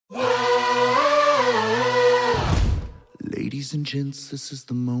Ladies and gents, this is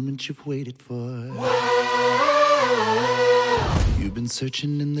the moment you've waited for. You've been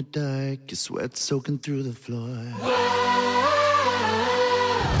searching in the dark, your sweat soaking through the floor.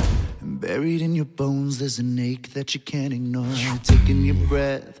 And buried in your bones, there's an ache that you can't ignore. Taking your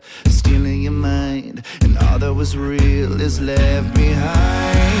breath, stealing your mind, and all that was real is left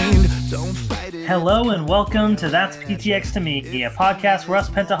behind. Don't fight it. Hello and welcome to That's PTX to Me, a podcast where us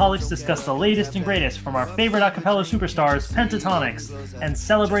Pentaholics discuss the latest and greatest from our favorite acapella superstars, Pentatonix, and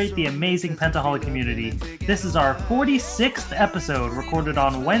celebrate the amazing Pentaholic community. This is our 46th episode, recorded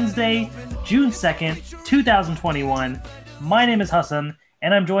on Wednesday, June 2nd, 2021. My name is Hassan,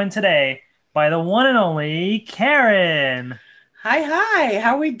 and I'm joined today by the one and only Karen. Hi.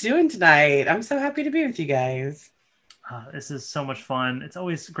 How are we doing tonight? I'm so happy to be with you guys. This is so much fun. It's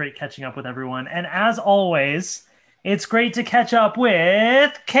always great catching up with everyone. And as always, it's great to catch up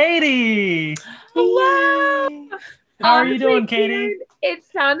with Katie. Hello. How are you doing, Katie? It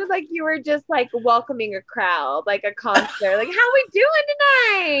sounded like you were just like welcoming a crowd, like a concert. Like, how we doing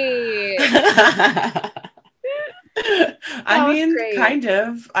tonight? I mean, great. kind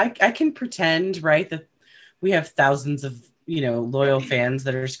of. I can pretend, right, that we have thousands of, loyal fans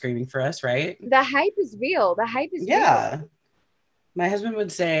that are screaming for us, right? The hype is real. Yeah. Real. My husband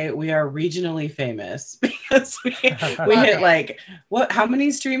would say we are regionally famous because we hit like, how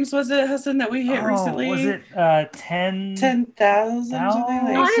many streams was it, Hassan, that we hit recently? Was it 10? 10,000 or something like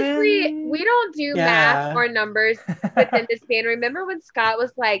that? Honestly, we don't do math or numbers within this span. Remember when Scott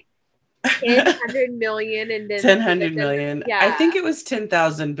was like 100 million and then 100 million. Yeah. I think it was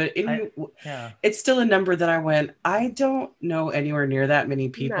 10,000, but it's still a number that I went, I don't know anywhere near that many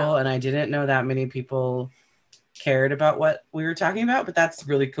people, and I didn't know that many people cared about what we were talking about, but that's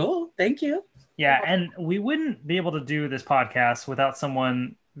really cool. Thank you. Yeah, and we wouldn't be able to do this podcast without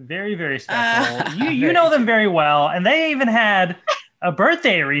someone very, very special. You know them very well, and they even had a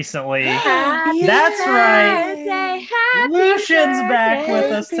birthday recently. That's right. Lucian's back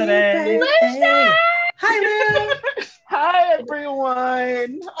with us today. Lucian! Hi, Lou. Hi,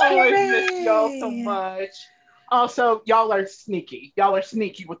 everyone. I miss y'all so much. Also, y'all are sneaky. Y'all are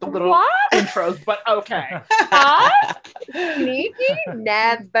sneaky with the little intros, but okay. Sneaky?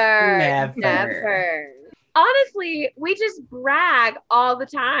 Never. Honestly, we just brag all the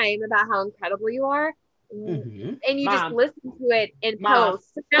time about how incredible you are. Mm-hmm. And you just listen to it in Mom.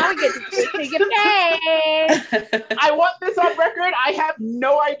 post. So now we get to get paid. I want this on record. I have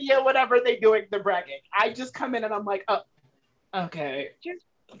no idea whatever they're doing, they're bragging. I just come in and I'm like, oh, okay.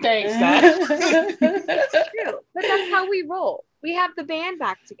 Thanks, Dad. It's true. But that's how we roll. We have the band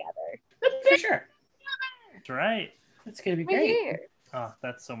back together. For sure. That's right. That's going to be We're great. here. Oh,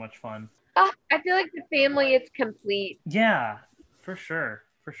 that's so much fun. Oh, I feel like the family is complete. Yeah, for sure.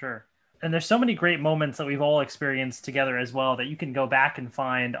 And there's so many great moments that we've all experienced together as well that you can go back and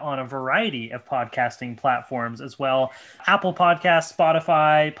find on a variety of podcasting platforms as well. Apple Podcasts,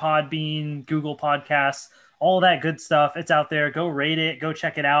 Spotify, Podbean, Google Podcasts, all that good stuff. It's out there. Go rate it. Go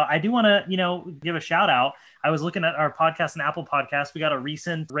check it out. I do want to, give a shout out. I was looking at our podcast and Apple Podcasts. We got a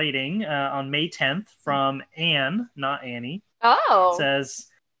recent rating on May 10th from Anne, not Annie. Oh. It says,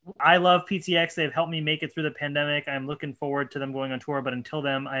 I love PTX. They've helped me make it through the pandemic. I'm looking forward to them going on tour, but until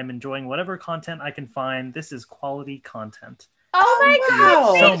then, I am enjoying whatever content I can find. This is quality content. Oh my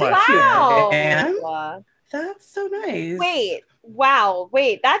God. So much. Wow. That's so nice.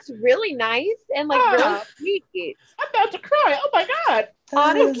 Wait, that's really nice and really sweet. I'm about to cry. Oh my God.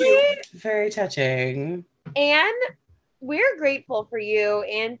 Honestly, very touching. And we're grateful for you,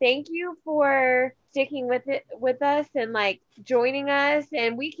 and thank you for sticking with us and joining us.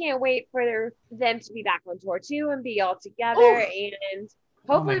 And we can't wait for them to be back on tour too and be all together. And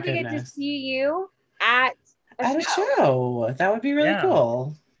hopefully we get to see you at a show. That would be really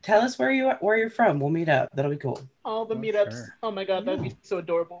cool. Tell us where you're from. We'll meet up. That'll be cool. All the meetups. Sure. Oh my God, that'd be so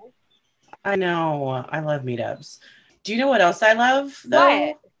adorable. I know. I love meetups. Do you know what else I love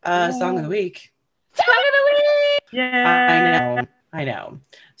though? What? Song of the week. Song of the week. Yeah. I know.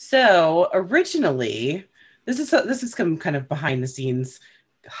 So originally, this is some kind of behind the scenes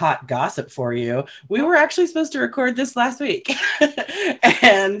hot gossip for you. We were actually supposed to record this last week,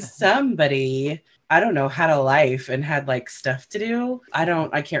 and somebody, I don't know, had a life and had stuff to do.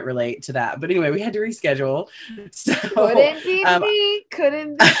 I can't relate to that. But anyway, we had to reschedule. So Couldn't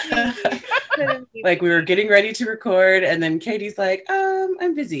be. We were getting ready to record, and then Katie's like,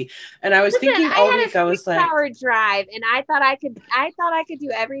 I'm busy. And I was thinking all week, I was like, 6-hour drive, and I thought I could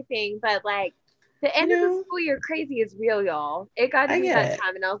do everything, but the end of the school year crazy is real, y'all. It got to be that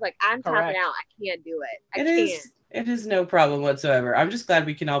time, and I was like, I'm tapping out. I can't do it. It is no problem whatsoever. I'm just glad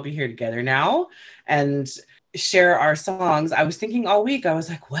we can all be here together now. And share our songs, I was thinking all week, I was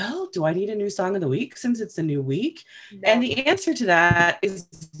like, well, do I need a new song of the week since it's a new week? No. And the answer to that is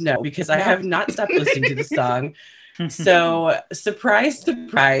no, because I have not stopped listening to the song. So surprise,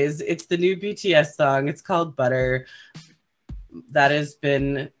 surprise, it's the new BTS song. It's called Butter. That has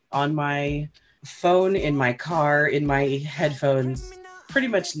been on my phone, in my car, in my headphones, pretty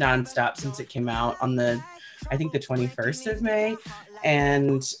much nonstop since it came out on I think the 21st of May.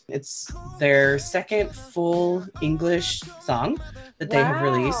 And it's their second full English song that they have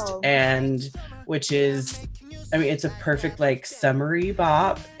released, and which is, I mean, it's a perfect like summery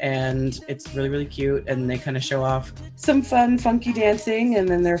bop, and it's really, really cute. And they kind of show off some fun, funky dancing, and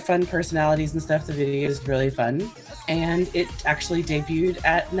then their fun personalities and stuff. The video is really fun. And it actually debuted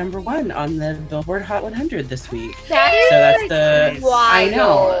at #1 on the Billboard Hot 100 this week. That's wild. I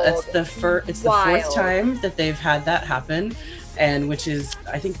know. It's the Wild. fourth time that they've had that happen. And which is,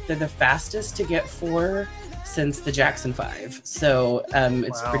 I think they're the fastest to get 4 since the Jackson 5. So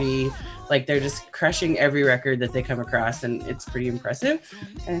it's pretty, like, they're just crushing every record that they come across, and it's pretty impressive.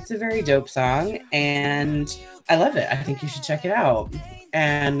 And it's a very dope song, and I love it. I think you should check it out.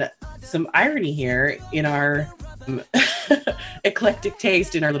 And some irony here in our eclectic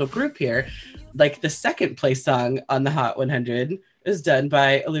taste in our little group here, like the second place song on the Hot 100 is done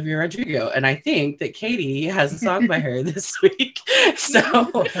by Olivia Rodrigo. And I think that Katie has a song by her this week. So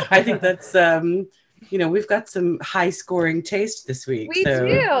I think that's, we've got some high scoring taste this week. We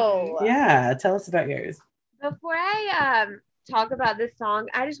do. Yeah. Tell us about yours. Before I talk about this song,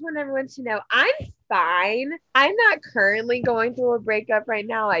 I just want everyone to know I'm fine. I'm not currently going through a breakup right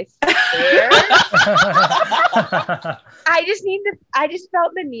now, I swear. I just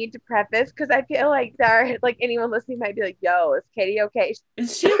felt the need to preface, because I feel like anyone listening might be like, yo, is Katie okay?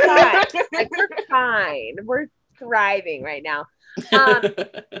 Is she fine? Like, we're fine. We're thriving right now.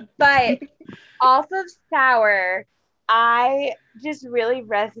 But off of Sour, I just really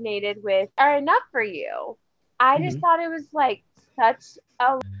resonated with Enough for You. I just thought it was like such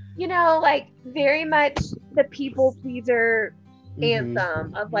a, like very much the people pleaser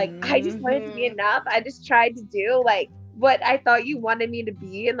anthem of like, I just wanted to be enough. I just tried to do like what I thought you wanted me to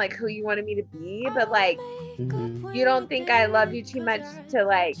be and like who you wanted me to be, but like you don't think I love you too much to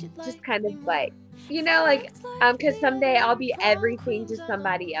like just kind of like, because someday I'll be everything to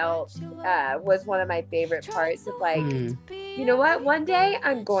somebody else was one of my favorite parts of like, you know what, one day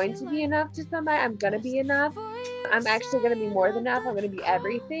I'm going to be enough to somebody. I'm gonna be enough. I'm actually gonna be more than enough. I'm gonna be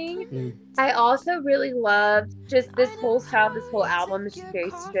everything. I also really loved just this whole style. This whole album is just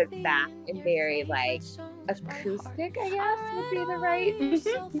very stripped back and very like acoustic, I guess would be the right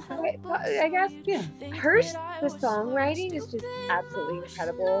I guess. Yeah. The songwriting is just absolutely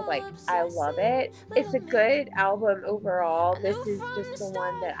incredible. Like, I love it. It's a good album overall. This is just the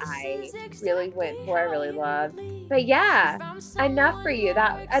one that I really went for. I really loved. But yeah, Enough for You.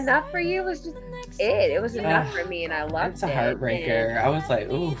 That Enough for You was just it. It was enough for me, and I loved it. It's a heartbreaker. I was like,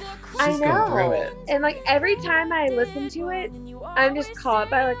 ooh, I she's know. going through it. And like every time I listen to it, I'm just caught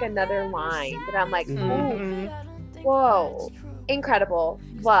by like another line that I'm like, ooh, whoa, incredible,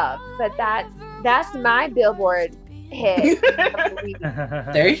 love. But that's my Billboard hit.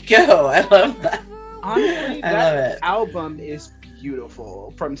 There you go. I love that. Honestly, I love it. album is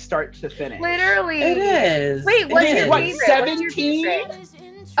beautiful from start to finish. Literally. It is. Wait, what's your What, favorite? 17?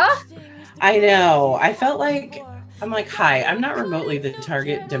 Oh, I know. I felt like, I'm like, hi, I'm not remotely the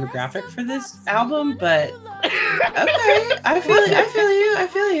target demographic for this album, but okay. I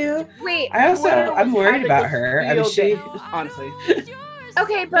feel you. wait. I'm worried about her. I mean, she, honestly.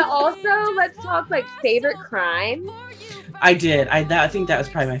 Okay, but also let's talk like favorite crime. I did. I think that was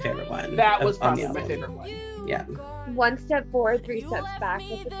probably my favorite one. That was on the probably my album. favorite one. Yeah. One step forward, 3 steps back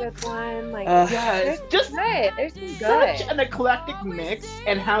was a good one. Like, Yes, just good. There's some good. such an eclectic mix,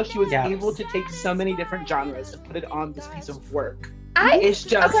 and how she was Yeah. able to take so many different genres and put it on this piece of work. It's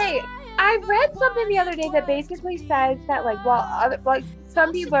just okay. I read something the other day that basically says that like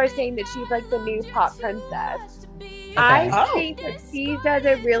some people are saying that she's like the new pop princess. I think that she does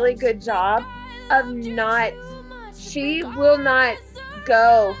a really good job of she will not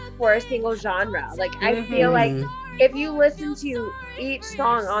go for a single genre. Like, I feel like if you listen to each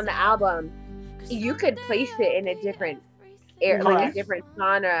song on the album, you could place it in a different like a different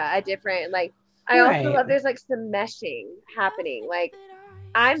genre, a different like. I also love there's like some meshing happening. Like,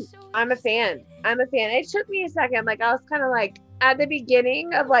 I'm a fan. It took me a second. Like, I was kind of like at the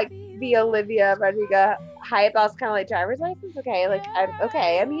beginning of like the Olivia Rodrigo hype. I was kind of like, driver's license. Okay, like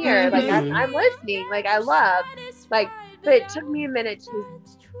I'm here. Like I'm listening. Like, I love like. But it took me a minute to,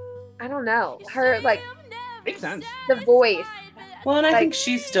 I don't know, her like makes sense. the voice. Well, and I think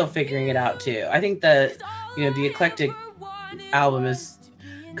she's still figuring it out too. I think that the eclectic album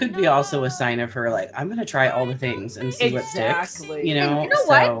could be also a sign of her, like, I'm gonna try all the things and see what sticks. Exactly. And you know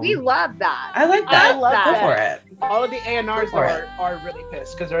what? We love that. I like that. I love Go that. for it. All of the A&Rs are really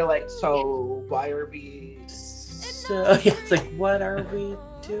pissed because they're like, so why are we So yeah, it's like, what are we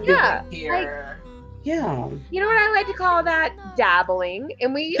doing Yeah, here? Yeah. You know what I like to call that? Dabbling.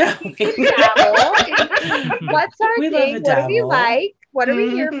 And we Dabbling. dabble. What's our We love thing? a What do we dabble. like? What are we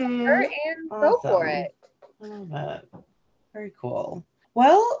here for? Mhm. And go for Awesome. it. I love that. Very cool.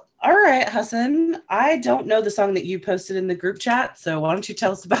 Well, all right, Hassan. I don't know the song that you posted in the group chat, so why don't you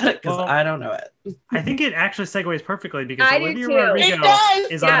tell us about it? Because Well, I don't know it. I think it actually segues perfectly because I do Olivia too. Rodrigo It does!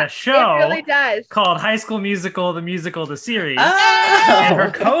 is Yeah, on a show It really does. called High School Musical, the musical, the series. Oh! And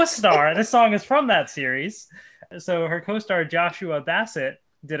her co-star, this song is from that series. So her co-star Joshua Bassett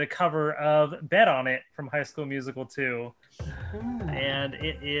did a cover of Bet on It from High School Musical 2. And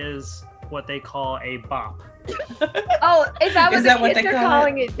it is what they call a bop. Oh, is that what Is the that what kids they are call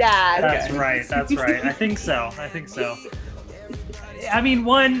calling it, Dad? That's Okay. right. That's right. I think so. I mean,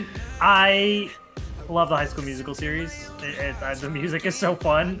 one, I love the High School Musical series. The music is so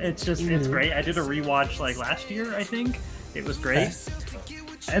fun. It's just, it's Mhm. great. I did a rewatch like last year, I think. It was great.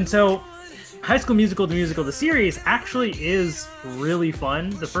 And so High School Musical, the series actually is really fun.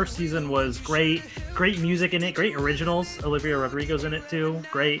 The first season was great. Great music in it. Great originals. Olivia Rodrigo's in it too.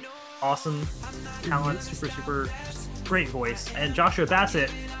 Great. Awesome talent. Super great voice. And Joshua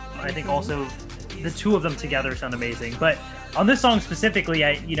Bassett, I think also the two of them together sound amazing. But on this song specifically,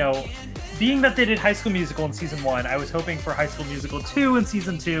 being that they did High School Musical in season 1, I was hoping for High School Musical 2 in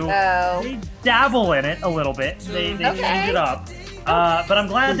season 2. Oh. They dabble in it a little bit. They Okay. change it up. But I'm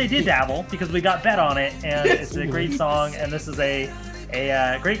glad they did dabble because we got Bet on It, and it's a great song. And this is a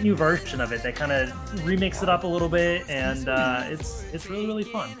great new version of it. They kind of remix it up a little bit, and it's really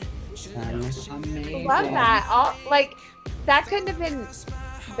fun. Amazing. Love that. That couldn't have been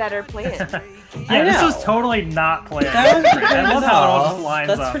better planned. Yeah, this know. was totally not planned. That was pretty I love how it all just lines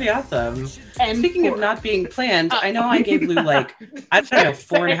That's up. pretty awesome. And Speaking of for- not being planned, I know I gave Lou like, I don't know,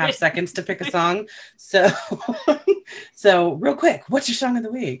 4.5 seconds to pick a song. So real quick, what's your song of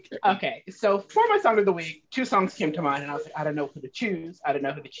the week? Okay, so for my song of the week, 2 songs came to mind, and I was like, I don't know who to choose,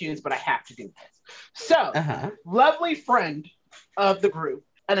 but I have to do this. So, Uh-huh. lovely friend of the group,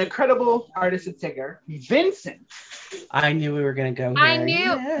 an incredible artist and singer, Vincent. I knew we were gonna go here. I knew.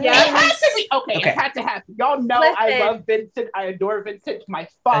 Yes. Yeah. It had to be okay. Okay. It had to happen. Y'all know I Listen. love Vincent. I adore Vincent. My Adore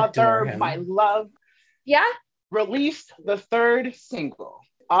father, him. my love. Yeah? Released the 3rd single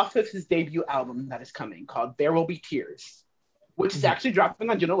off of his debut album that is coming called There Will Be Tears, which is actually dropping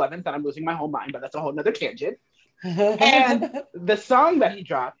on June 11th, and I'm losing my whole mind, but that's a whole nother tangent. And the song that he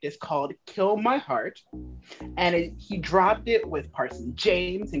dropped is called Kill My Heart. And he dropped it with Parson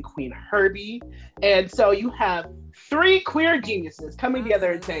James and Queen Herbie. And so you have 3 queer geniuses coming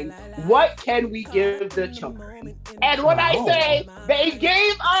together and saying, what can we give the children? And when I Wow. say they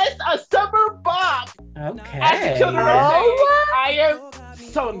gave us a summer bop as the Okay. children are saying, Oh. I am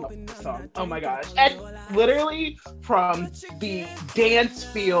so in love with the song. Oh my gosh. And literally from the dance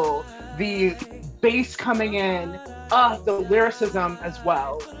feel, the bass coming in, the lyricism as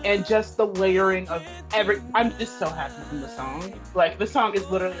well, and just the layering of I'm just so happy from the song. Like, the song is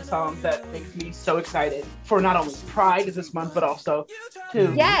literally a song that makes me so excited for not only Pride this month, but also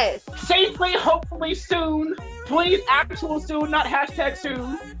to Yes. safely, hopefully soon, please, actual soon, not hashtag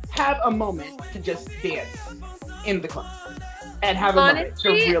soon, have a moment to just dance in the club and have a moment to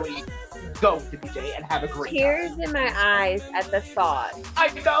Honestly, really go with the DJ and have a great time. Tears in my eyes at the thought. I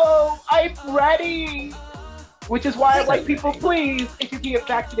know, I'm ready. Which is why I'm like, people, please, if you can get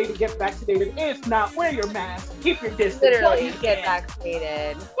vaccinated, get vaccinated. If not, wear your mask, keep your distance. Literally while you get can.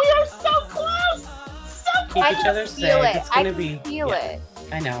 vaccinated. We are so close, so Keep close. I each can other feel safe. it. It's I gonna can be. feel yeah, it.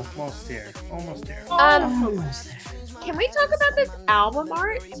 I know. Almost here. Almost here. Almost there. Can we talk about this album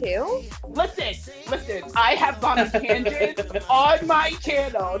art too? Listen, I have gone on tangents on my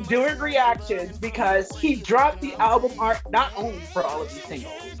channel doing reactions because he dropped the album art not only for all of these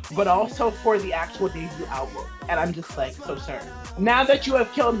singles, but also for the actual debut album. And I'm just like, so sir, now that you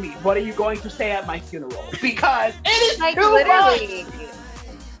have killed me, what are you going to say at my funeral? Because it is Like too literally.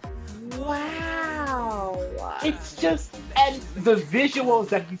 much. Wow. It's just, and the visuals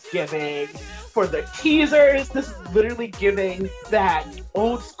that he's giving for the teasers, this is literally giving that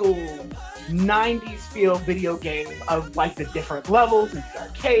old school 90s feel video game of like the different levels in the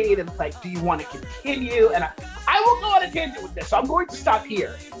arcade, and it's like, do you want to continue? And I will go on a tangent with this, so I'm going to stop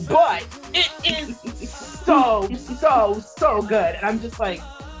here. But it is so good. And I'm just like,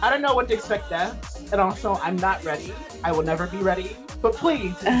 I don't know what to expect next. And also, I'm not ready. I will never be ready. But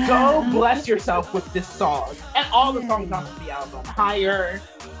please go bless yourself with this song and all the songs off of the album. Higher,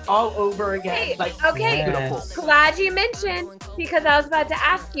 all over again. Hey, Like, okay. beautiful. Glad you mentioned, because I was about to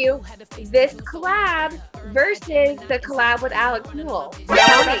ask you this collab versus the collab with Alex Newell. No,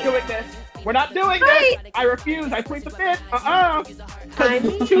 we're not doing this. We're not doing Right. this. I refuse. I plead the fifth. I Because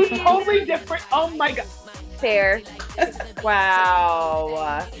mean- two totally different. Oh my god. Fair.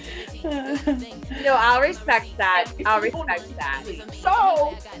 Wow. No, I'll respect that. I'll respect that.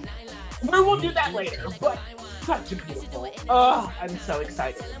 So, we will do that later. But such a beautiful. Oh, I'm so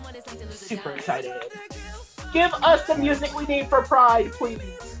excited. Super excited. Give us the music we need for Pride,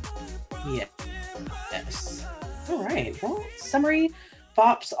 please. Yeah. Yes. All right. Well, summary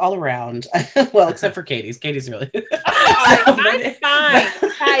bops all around. Well, except for Katie's. Katie's really. I'm fine. Guys,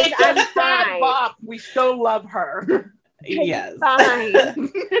 It's I'm a sad fine. bop. We still love her. Yes. Fine.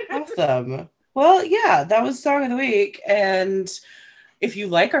 Awesome. Well, yeah, that was Song of the Week. And if you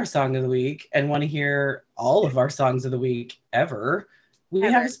like our Song of the Week and want to hear all of our songs of the week ever, we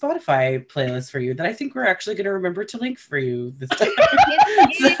have a Spotify playlist for you that I think we're actually going to remember to link for you this time.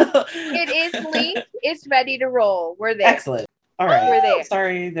 It is linked. It's ready to roll. We're there. Excellent. All right. We're there.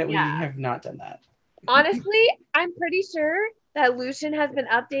 Sorry that we Yeah. have not done that. Honestly, I'm pretty sure that Lucian has been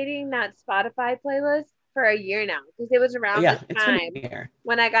updating that Spotify playlist for a year now, because it was around Yeah, this it's time been here.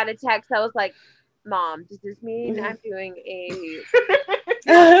 when I got a text. I was like, Mom, does this mean I'm doing a...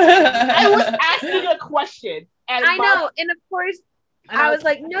 I was asking a question. And I Mom- know. And of course, I was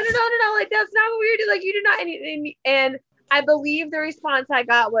like, no, like, that's not what we were doing. Like, you do not anything. And I believe the response I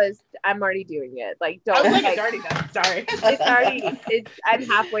got was, I'm already doing it. Like, I don't, was like, like, it's already done. Sorry. it's already, I'm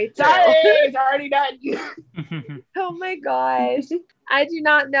halfway through. Sorry, it's already done. Oh my gosh. I do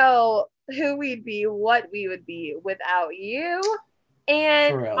not know who we'd be, what we would be without you.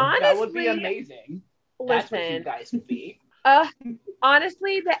 And For real. honestly, That would be amazing. That's what you listen, guys would be.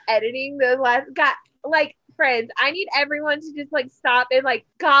 honestly, the editing, the last got like friends, I need everyone to just like stop and like,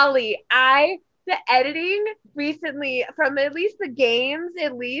 golly, the editing recently from at least the games,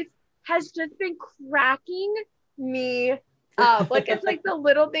 at least, has just been cracking me up. Like, it's like the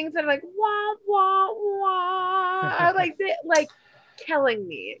little things that are like, wah, wah, wah, are like, killing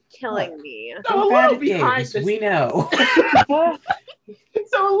me. So a We're bad little at behind games. this. We know.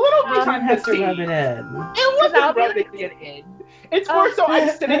 So a little You don't behind the have to rub scenes. it in. It wasn't I'll be rubbing it in. It's more so I'm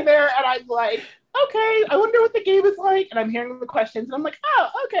sitting there and I'm like, okay, I wonder what the game is like. And I'm hearing the questions and I'm like, oh,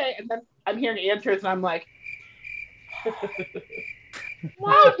 okay. And then I'm hearing answers and I'm like,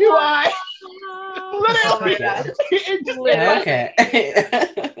 how do I? Oh my Literally. God. It just- Literally. Okay.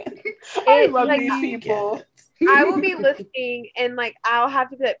 I It's love like, these people. I will be listening and like I'll have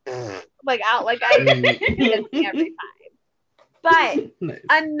to be like out like I gets me every time. But Nice.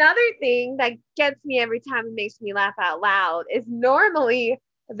 another thing that gets me every time and makes me laugh out loud is normally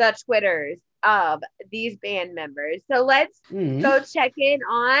the Twitters of these band members. So let's Mm. go check in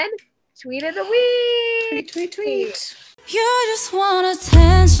on Tweet of the Week. Tweet. You just want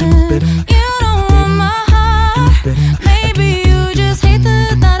attention. You don't want my heart. Maybe you just hate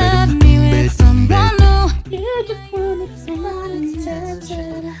the thought of me with someone new. You just want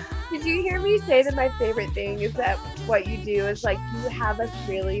attention. Did you hear me say that my favorite thing is that what you do is like you have us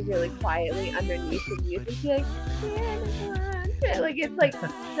really, really quietly underneath the music, you're like it's like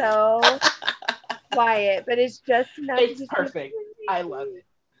so quiet, but it's just enough. It's to just perfect. I love it.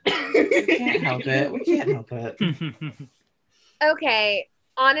 We can't help it. We can't help it. Okay,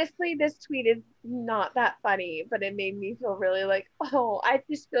 honestly, this tweet is not that funny, but it made me feel really like, oh, I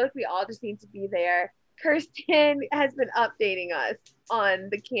just feel like we all just need to be there. Kirsten has been updating us on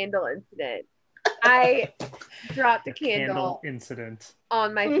the candle incident. I dropped a candle incident.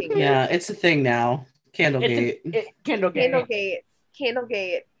 on my finger. Yeah, it's a thing now. Candlegate. Candlegate.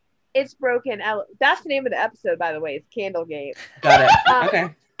 Candlegate. It's broken. That's the name of the episode, by the way. It's Candlegate. Got it. Um, Okay.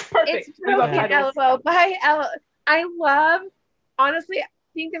 Perfect. It's We love broken. titles. LOL by I love, honestly, I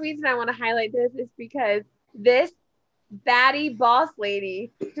think the reason I want to highlight this is because this baddie boss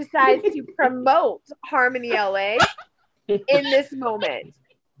lady decides to promote Harmony LA in this moment.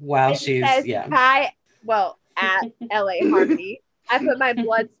 Wow, It she's says, yeah. hi, well, at LA Harmony. I put my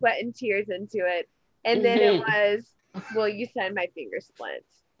blood, sweat, and tears into it. And then it was, will you send my finger splints?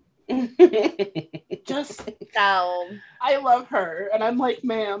 Just, So, I love her. And I'm like,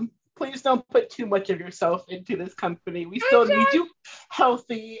 ma'am, please don't put too much of yourself into this company. We still need you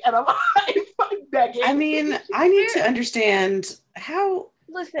healthy and alive. I'm begging. I mean, I need to understand how.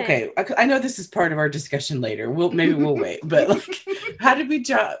 listen. Okay, I know this is part of our discussion later. Maybe we'll wait. But like, how did we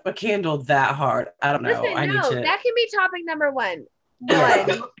drop a candle that hard? I don't know. Listen, I need no, to. that can be topic number one. Yeah.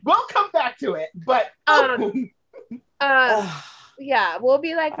 One. We'll come back to it. But Ugh, Ugh. Yeah, we'll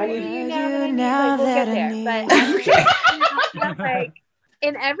be like, I- where are you now? Where are you Like, we'll get now there. that But I Okay. like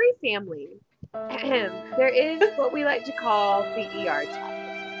in every family, there is what we like to call the ER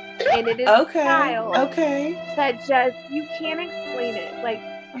child, and it is a Okay. child Okay. that just you can't explain it. Like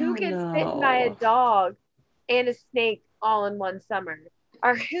who Oh, gets no. bitten by a dog and a snake all in one summer,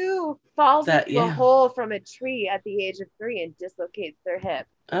 or who falls That- into a yeah. hole from a tree at the age of 3 and dislocates their hip.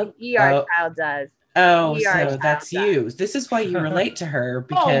 Oh, The ER oh, child does. oh, ER so child that's does. you. This is why you relate to her Oh,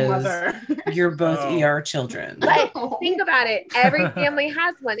 because mother. you're both Oh. ER children. But think about it. Every family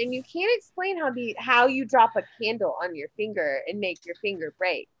has one, and you can't explain how you drop a candle on your finger and make your finger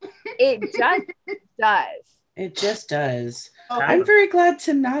break. It just does. It just does. Oh, I'm very glad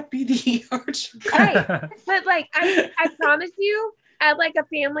to not be the ER child. Right. But like I promise you, at like a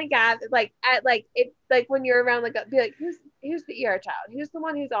family gather, like at like it like when you're around, like be like, who's the ER child? Who's the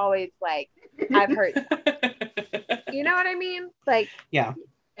one who's always like, I've heard. You know what I mean? Like, Yeah.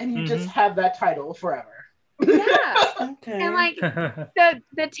 and you just have that title forever. yeah. Okay. And like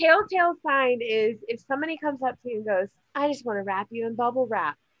the telltale sign is if somebody comes up to you and goes, I just want to wrap you in bubble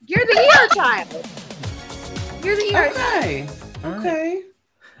wrap. You're the ER child. You're the ER child. Okay.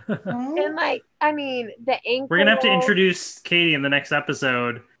 Okay. And like, I mean, the ankle. We're gonna have to introduce Katie in the next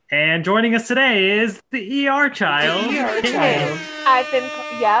episode. And joining us today is the ER child. ER Katie. child. I've been,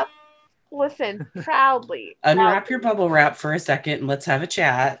 yep. Listen, proudly. Unwrap your bubble wrap for a second and let's have a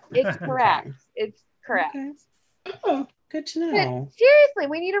chat. It's correct. It's correct. Okay. Oh, Good to But know. seriously,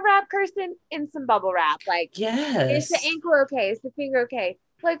 we need to wrap Kirsten in some bubble wrap. Like, Yes. is the ankle okay? Is the finger okay?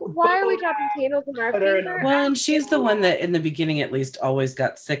 Like, why are we dropping candles in our finger? Well, and she's the one that in the beginning at least always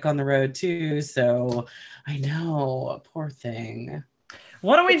got sick on the road too. So I know, poor thing.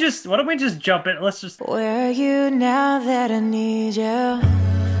 Why don't we just jump in? Let's just Where are you now that I need you?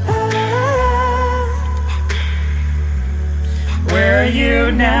 Where are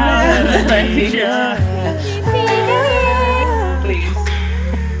you now that I need you? please.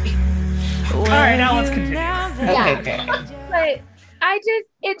 All right, now let's continue. Yeah. Okay. But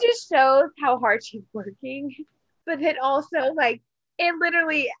it just shows how hard she's working. But then also, like, it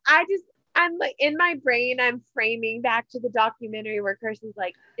literally, I'm like, in my brain, I'm framing back to the documentary where Kirsten's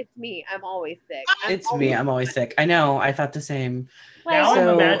like, it's me. I'm always sick. It's me. I'm always sick. I know. I thought the same. Now So- I'm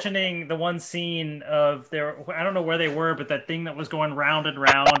imagining the one scene of I don't know where they were, but that thing that was going round and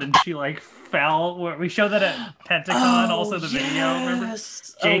round, and she like fell. We showed that at Pentacon, also the video. Remember,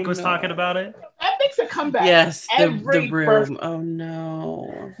 yes. Jake Oh, was no. talking about it. That makes a comeback. Yes, the Every room. birth- Oh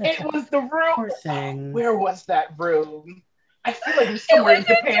no. It was the room. Poor thing. Where was that room? I feel like it was somewhere in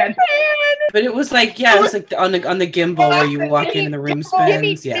Japan. But it was like, yeah, it was like on the gimbal where you walk in and the room Give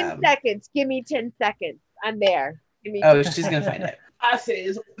me spins. 10 Yeah. seconds. Give me 10 seconds. I'm there. Give me Oh, she's gonna find it.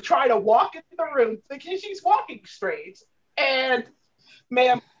 Classes try to walk in the room thinking she's walking straight, and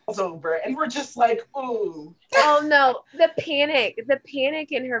ma'am falls over, and we're just like, ooh. Oh no, the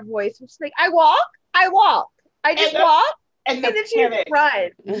panic in her voice. She's like, I walk, I just And walk, And and the then she panic,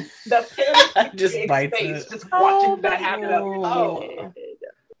 run. the panic Just in bites face, it. just Oh watching my that happen. God. Oh,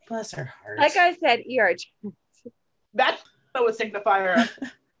 Bless her heart. Like I said, ER. that's so a signifier.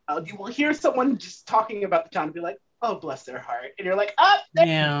 You will hear someone just talking about the child and be like, oh, bless their heart. And you're like, oh,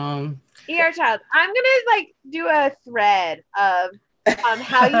 Yeah. ER child. I'm gonna like do a thread of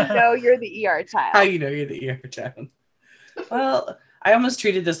how you know you're the ER child. How you know you're the ER child. Well, I almost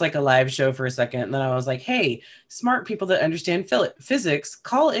treated this like a live show for a second, and then I was like, hey, smart people that understand physics,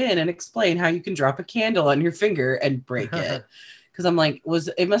 call in and explain how you can drop a candle on your finger and break it. Because I'm like,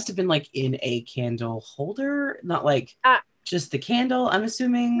 it must have been like in a candle holder, not like just the candle, I'm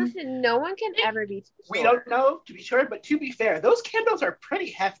assuming. Listen, no one can ever be too we sure. don't know, to be sure, but to be fair, those candles are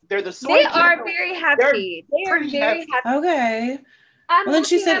pretty hefty. They're the sort They of are candle- very hefty. They are pretty very hefty. hefty. Okay. I'm Well, then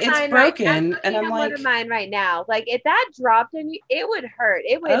she looking said at it's mine broken, I'm and looking I'm at one like- of mine right now. Like if that dropped on you, it would hurt.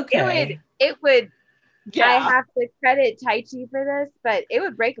 It would. Okay. It would. Yeah. I have to credit Tai Chi for this, but it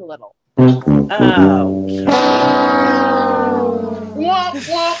would break a little. Oh. Womp,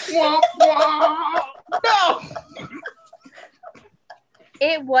 womp, womp, womp. No.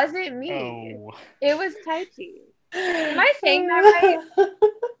 It wasn't me. Oh. It was Tai Chi. Am I saying that right?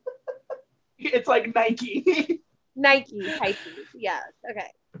 It's like Nike. Nike Tai Chi. Yes. Okay.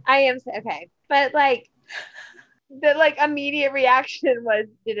 I am okay. But like the immediate reaction was,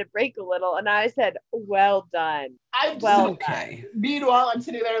 did it break a little? And I said, well done. I'm just Well, Okay. Meanwhile, I'm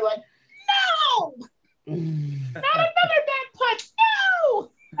sitting there like, no, Mm. not another back punch,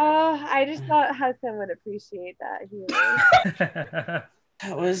 no. Oh, I just thought Hudson would appreciate that humor.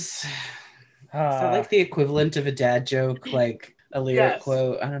 That was is that like the equivalent of a dad joke, like a lyric Yes.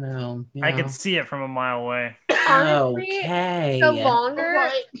 quote? I don't know. I Yeah. could see it from a mile away. Honestly, Okay. the longer,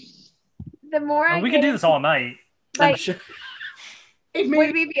 What? the more I we get can do this into, all night. I'm like, sure. Save me.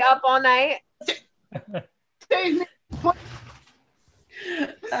 would we be up all night? Save me. Please.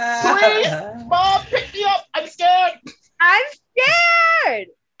 Mom, pick me up. I'm scared. I'm scared.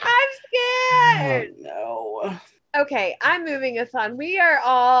 I'm scared. Oh, Okay, I'm moving us on. We are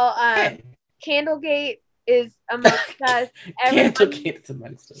all no. Candlegate is amongst us. Everyone, Candlegate's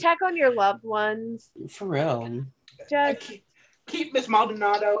amongst us. check on your loved ones. For real. Just Keep Miss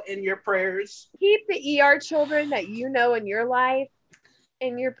Maldonado in your prayers. keep the ER children that you know in your life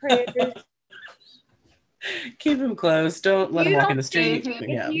in your prayers. Keep him close. Don't let him You walk don't in the street. think-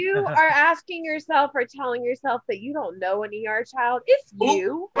 Yeah. If you are asking yourself or telling yourself that you don't know an ER child, it's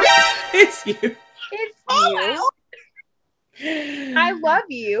you. It's you. It's Oh, you. I love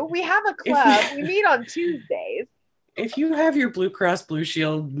you. We have a club. We meet on Tuesdays. If you have your Blue Cross Blue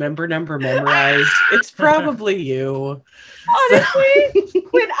Shield member number memorized, it's probably you. Honestly,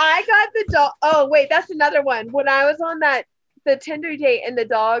 when I got the dog, oh wait, that's another one. When I was on the Tinder date and the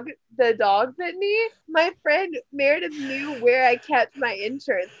dog bit me, my friend Meredith knew where I kept my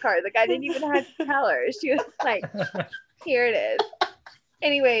insurance card. Like I didn't even have to tell her. She was like, "Here it is."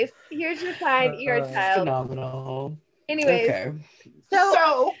 Anyways, here's your sign, ER child. Phenomenal. Anyways, Okay.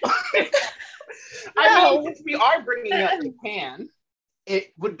 so I mean, since we are bringing up Japan,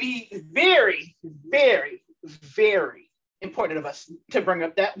 it would be very, very, very important of us to bring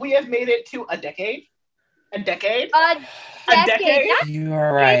up that we have made it to a decade. A decade? a decade. That's You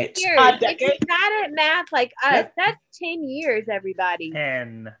are right. 10 years. A If decade? you're bad at math like us, Yep. that's 10 years, everybody.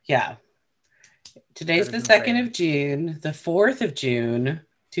 10. Yeah. Today's That the is 2nd insane. of June. The 4th of June,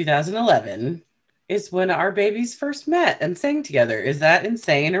 2011 is when our babies first met and sang together. Is that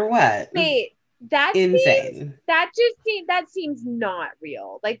insane or what? Wait, that Insane. that seems not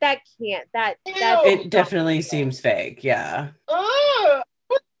real. Like that can't that Ew. It definitely seems fake. Yeah. Ugh.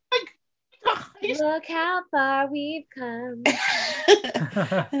 look how far we've come.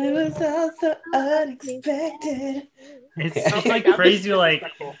 It was all so unexpected. It's, Okay. it's like that was crazy, like,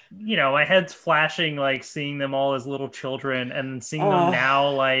 disrespectful. you know, my head's flashing, like seeing them all as little children and seeing Oh. them now,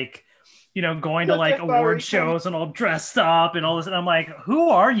 like, you know, going to Look like how far award we've come. shows and all dressed up and all this. And I'm like, who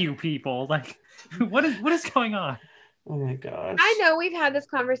are you people? Like, what is going on? Oh my gosh. I know we've had this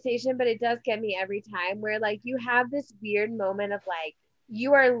conversation, but it does get me every time where like you have this weird moment of like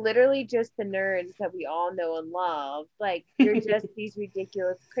you are literally just the nerds that we all know and love. Like you're just these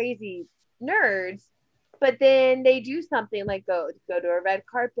ridiculous, crazy nerds. But then they do something like go to a red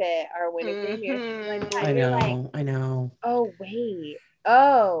carpet or win a Grammy or something like that. I You're like, know. I know. oh wait.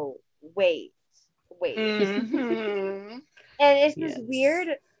 Mhm. And it's this Yes. weird,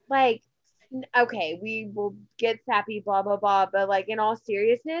 like, okay, we will get sappy, blah, blah, blah. But, like, in all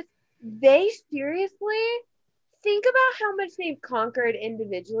seriousness, they seriously think about how much they've conquered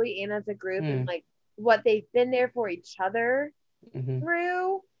individually and as a group and, like, what they've been there for each other Mhm.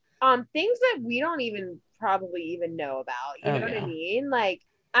 through. Things that we don't even probably even know about. You Oh, know what yeah. I mean? Like,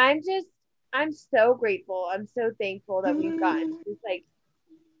 I'm so grateful. I'm so thankful that we've gotten to just, like,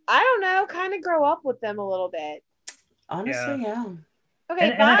 I don't know, kind of grow up with them a little bit. Honestly, yeah.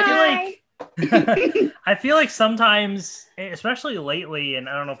 Okay, And bye. I feel like sometimes, especially lately, and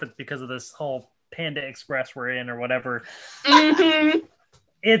I don't know if it's because of this whole Panda Express we're in or whatever. Mhm.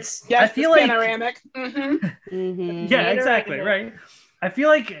 It's Yes, I feel the like panoramic. Mhm. Mhm. yeah, exactly, right. I feel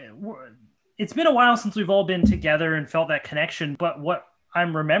like it's been a while since we've all been together and felt that connection. But what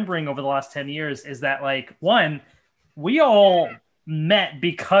I'm remembering over the last 10 years is that, like, one, we all met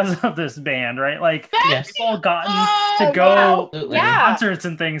because of this band, right? Like, Yes. we've all gotten Oh, to go Absolutely. to Yeah. concerts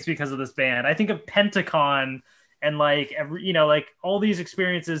and things because of this band. I think of Pentacon and like every, you know, like all these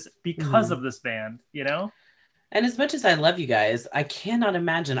experiences because Mhm. of this band, you know? And as much as I love you guys, I cannot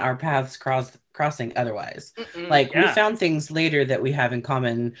imagine our paths crossing otherwise. Mm-mm. Like we Yeah. found things later that we have in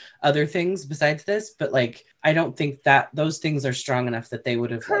common, other things besides this, but like I don't think that those things are strong enough that they would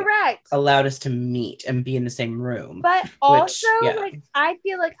have like, Correct. allowed us to meet and be in the same room. But also, yeah. like, I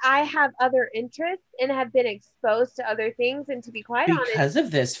feel like I have other interests and have been exposed to other things. And to be quite honest, Because of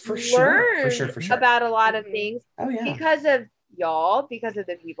this, for sure. about a lot of Mhm. things Oh yeah. because of y'all, because of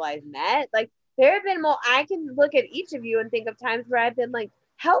the people I've met. Like, there have been more, I can look at each of you and think of times where I've been like,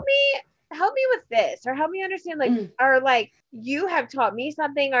 help me with this, or help me understand, like, or like, you have taught me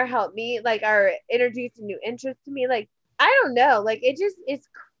something, or helped me, like, or introduced a new interest to me. Like, I don't know. Like, it's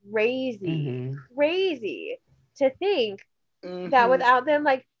crazy, crazy to think that without them,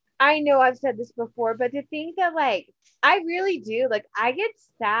 like, I know I've said this before, but to think that, like, I really do, like, I get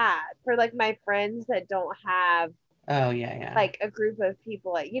sad for, like, my friends that don't have, Oh yeah, yeah. like, a group of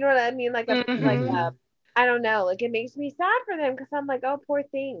people, like, you know what I mean? Like, Mhm. like I don't know. Like it makes me sad for them because I'm like, oh, poor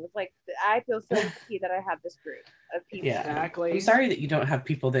things. Like I feel so lucky that I have this group of people. Yeah. Exactly. I'm sorry that you don't have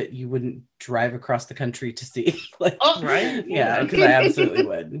people that you wouldn't drive across the country to see. Like, Oh, Right? yeah, because I absolutely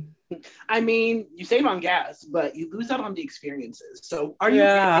would. I mean, you save on gas, but you lose out on the experiences. So are you?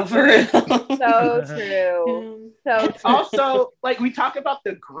 Yeah, for real. So true. So It's also like we talk about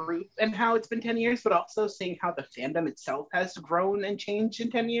the group and how it's been 10 years, but also seeing how the fandom itself has grown and changed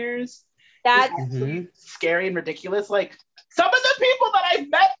in 10 years. that's It's actually scary and ridiculous. Like some of the people that I've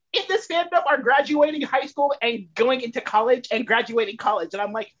met in this fandom are graduating high school and going into college and graduating college. And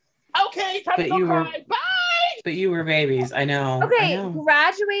I'm like, okay, time But to go you were- cry. Bye. But you were babies. I know. okay. I know.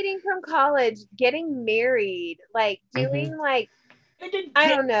 Graduating from college, getting married, like doing like It didn't I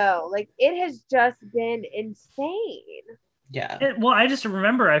get- don't know. Like it has just been insane. Yeah. Well, I just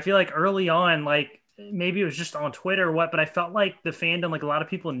remember, I feel like early on, like maybe it was just on Twitter or what, but I felt like the fandom, like a lot of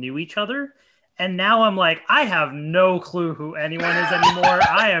people knew each other. And now I'm like, I have no clue who anyone is anymore.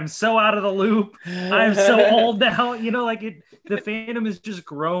 I am so out of the loop. I'm so old now. You know, like the fandom has just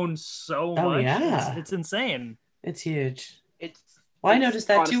grown so Oh, much. yeah. It's insane. It's huge. It's Well, I it's noticed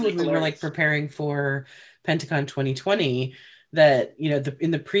that too honestly when we were like hilarious. preparing for Pentacon 2020. That in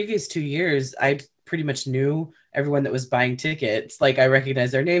the previous 2 years, I pretty much knew everyone that was buying tickets. Like I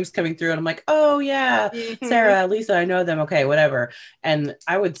recognized their names coming through, and I'm like, oh yeah, Mhm. Sarah, Lisa, I know them. Okay, whatever. And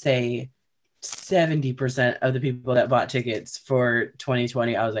I would say 70% of the people that bought tickets for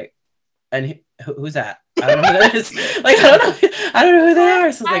 2020, I was like, and who's that? I don't know who that is. Like I don't know who they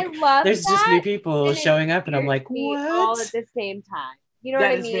are. So it's I like love there's just that, new people and it showing up, and I'm like, scares me all what? at the same time. You know That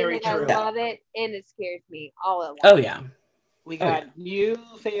what I is mean? very Like, true. I love it, and it scares me all at once. Oh yeah. We Oh, got new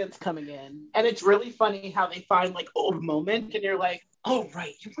fans coming in, and it's really funny how they find like old moment, and you're like, "Oh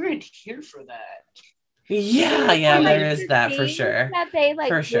right, you weren't here for that." Yeah, yeah, Or, like, there is the that for things sure. That they like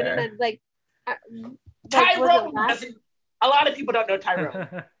For did sure. in a, like was Tyrone it last- doesn't. A lot of people don't know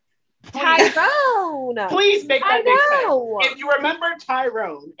Tyrone. Tyrone. Please make I that make sense. know. If you remember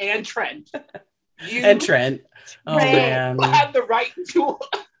Tyrone and Trent, you And Trent. Oh Right. man. have the right to.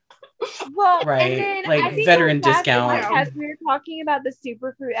 Well, Right, and then like, I think veteran on last discount. podcast, we were talking about the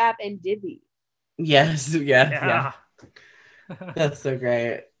Superfruit app and Divi. Yes, yeah. Yeah. That's so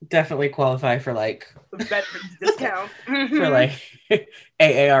great. Definitely qualify for like Veterans discount. for like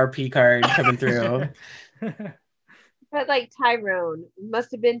AARP card coming through. But like Tyrone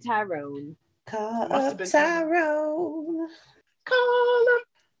must have been Tyrone. Call Must have up been Tyrone. Call up.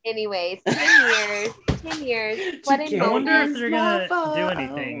 Anyways, 10 years. What To a get I wonder if moment. they're gonna do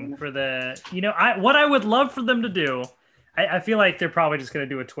anything for the. What I would love for them to do. I feel like they're probably just gonna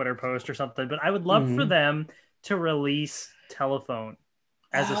do a Twitter post or something. But I would love for Mhm. them to release "Telephone"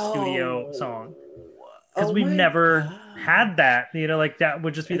 as a studio song, because Oh we've my never God. had that. Like that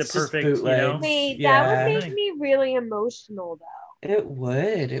would just be It's the just perfect. bootleg. Wait, Yeah. that would make me really emotional though. It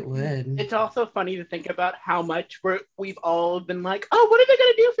would. It would. It's also funny to think about how much we've all been like, oh, what are they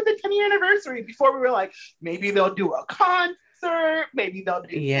going to do for the 10-year anniversary? Before we were like, maybe they'll do a concert, maybe they'll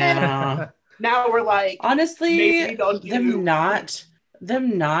do. Yeah. Now we're like, Honestly, maybe they'll do.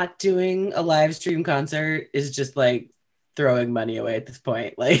 them not doing a live stream concert is just like throwing money away at this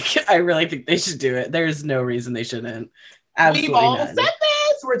point. Like I really think they should do it. There's no reason they shouldn't. Absolutely We've all none. said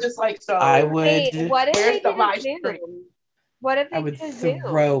this. We're just like, so. I would Wait, what if Where's they the did live a Zoom? stream? What if they I would did a Zoom?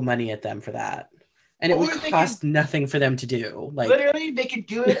 throw money at them for that. And it Or would they cost nothing for them to do. Like Literally, they could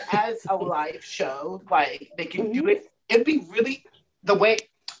do it as a live show. Like, they could do it. It'd be really the way.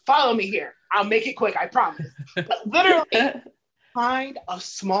 Follow me here. I'll make it quick, I promise. But literally, find a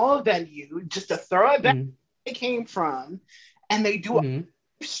small venue just to throw it back Mhm, they came from, and they do a mhm.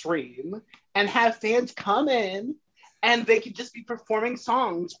 stream and have fans come in, and they could just be performing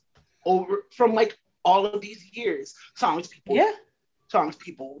songs over from like all of these years. Songs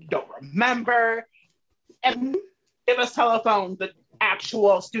people don't remember, and give us Telephone, the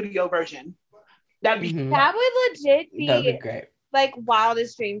actual studio version. That'd be Mhm. That would legit That'd be be great. like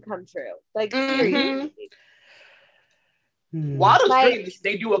wildest dream come true. Like Mhm. seriously. Mhm. Wild Like- Dreams.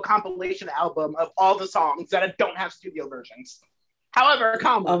 They do a compilation album of all the songs that don't have studio versions. However,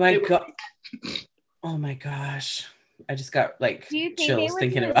 Oh my god. Oh my gosh. I just got like Do you think they chills would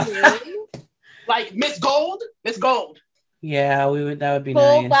thinking do a about Zoom? like Miss Gold. Yeah, that would be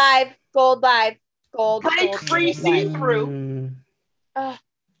Gold nice. live, gold live, gold. Break gold, free gold live. see-through. Mm,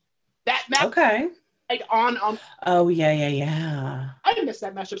 That match okay. on. Oh yeah. I miss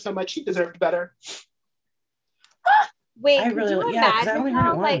that matchup so much. She deserved better. Wait, I could you really because I imagine only heard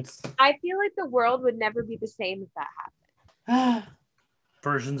how, it like, once. I feel like the world would never be the same if that happened. Oh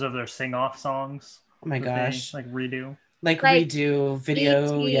Versions of their sing-off songs. my that gosh. they, like redo. Like Like redo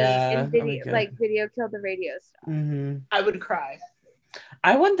video, BT yeah. and Oh my video, God. like video killed the radio stuff. Mm-hmm. I would cry.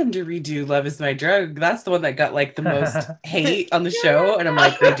 I want them to redo Love Is My Drug. That's the one that got like the most hate on the show, and I'm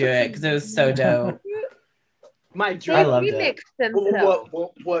like, redo it because it was so dope. My They drug. I loved it. remixed themselves.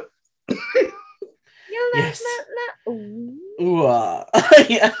 What? You Yes. Ooh. Ooh,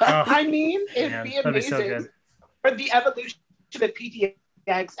 yeah. Oh, I mean, it'd man, be that'd be so amazing good. for the evolution of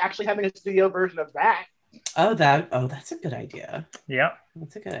PTX actually having a studio version of that. That's a good idea. Yeah.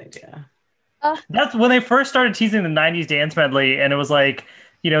 That's a good idea. That's when they first started teasing the 90s dance medley, and it was like,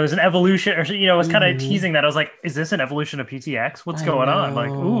 it was an evolution, or, it was kind of Mhm. teasing that. I was like, is this an evolution of PTX? What's I going on?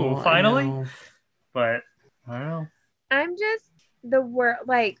 Like, know, ooh, I finally? know. But I don't know. I'm just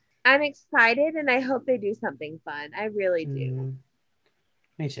I'm excited and I hope they do something fun. I really do. Mm.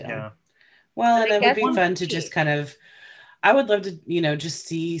 Me too. Yeah. Well, And and I it would guess be fun to just kind of, I would love to, just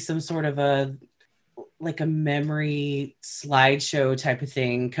see some sort of a memory slideshow type of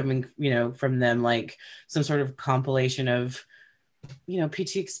thing coming, from them, like some sort of compilation of,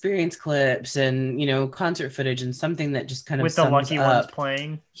 PT experience clips and, concert footage and something that just kind of With the sums lucky up. ones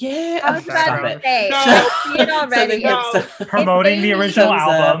playing, Yeah. I was oh, about stop to it. say, No. I see it already. Something that promoting the they original sums up.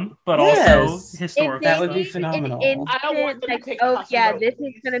 album, but also Yes. historical That would be stuff. phenomenal. I don't want them to Like, take oh Hudson yeah, out, this is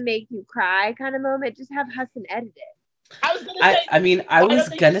please. gonna make you cry kind of moment. Just have Hudson edit it. I was gonna say. I mean, I why was don't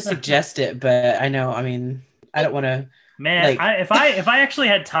they gonna just- suggest it, but I know, I mean, I don't want to. Man, Like- if I actually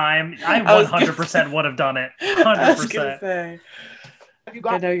had time, I I was gonna 100% would have done it. I was gonna 100%. say, Have you I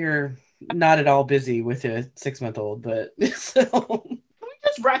got? know you're not at all busy with a 6-month-old, but so Can we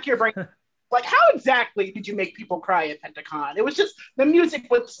just rack your brain? Like, how exactly did you make people cry at Pentacon? It was just the music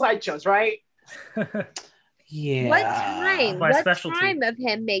with slideshows, right? yeah. What time? My What specialty. time of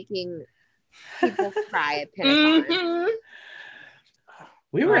him making people cry at Pentagon? Mhm.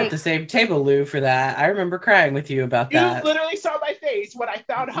 We were Like- at the same table, Lou, for that. I remember crying with you about You that. literally saw my face when I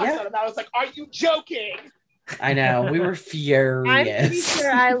found Hudson, Yeah. and I was like, "Are you joking?" I know. We were I'm pretty furious.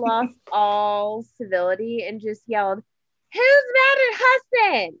 sure I lost all civility and just yelled, "Who's mad at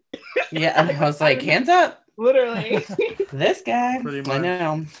Hudson?" Yeah, and I was like, hands up, Literally. this guy. Pretty I much.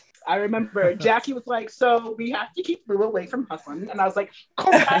 know. I remember Jackie was like, "So we have to keep Lou away from Hudson," and I was like,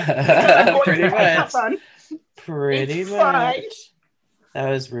 "Correct." I'm going Pretty to much. Hudson. Pretty It's much. fine. That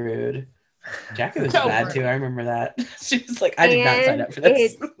was rude. Jackie was So mad rude. too. I remember that. She was like, I did not sign up for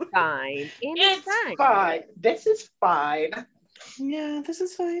this. It's fine. And it's It's fine. fine. This is fine. Yeah, this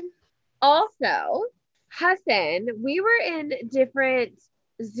is fine. Also, Hassan, we were in different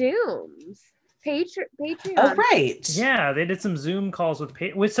Zooms. Patreon. Oh, right. Yeah, they did some Zoom calls with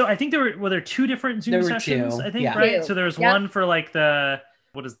so I think there were two different Zoom There were sessions, two, I think, yeah. right? Two. So there's Yep. one for like the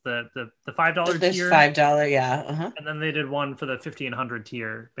 $5 There's tier, $5, yeah. Uh-huh. and then they did one for the 1500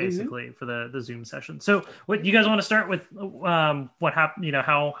 tier, Mm-hmm. basically for the Zoom session. So what you guys want to start with? What happened?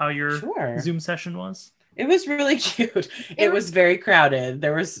 How your Sure. Zoom session was? It was really cute. It was very crowded.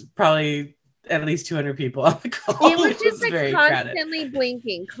 There was probably at least 200 people on the call. It was just like very constantly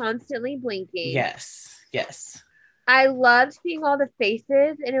blinking. Yes. I loved seeing all the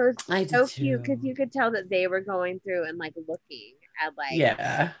faces, and it was I did so too. cute because you could tell that they were going through and like looking at like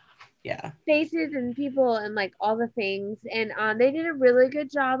Yeah. faces and people and like all the things. And they did a really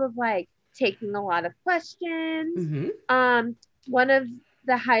good job of like taking a lot of questions. Mm-hmm. One of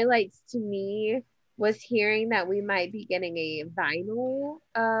the highlights to me was hearing that we might be getting a vinyl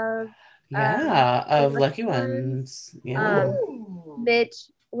of Yeah, of Lucky Lucky Ones. Yeah. Mitch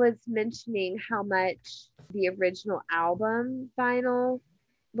was mentioning how much the original album vinyl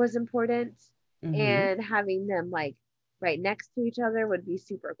was important, Mhm. and having them like right next to each other would be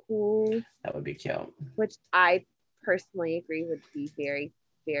super cool, That would be cute. which I personally agree would be very,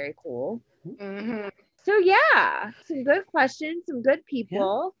 very cool. Mm-hmm. So yeah, some good questions, some good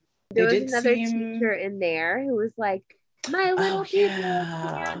people. There They was did another seem- teacher in there who was like, my little Oh, people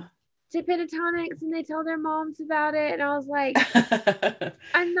yeah. to pentatonics and they tell their moms about it. And I was like,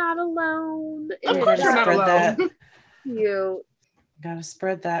 I'm not alone. Of And course it's you're not Spread alone. that. cute. Gotta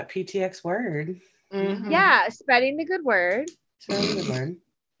spread that PTX word. Mhm. Yeah, spreading the good word. Spread the word.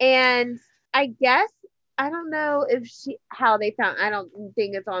 And I guess I don't know if how they found. I don't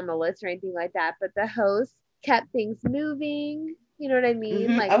think it's on the list or anything like that. But the host kept things moving. You know what I mean?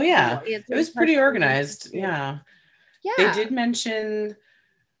 Mhm. Like, Oh, yeah. people It answering was pretty questions. organized. Yeah. Yeah. They did mention,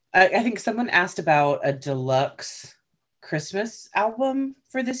 I think someone asked about a deluxe Christmas album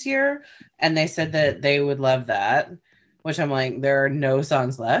for this year, and they said that they would love that, which I'm like, there are no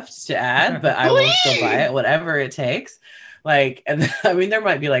songs left to add, but I will still buy it, whatever it takes. Like, and I mean, there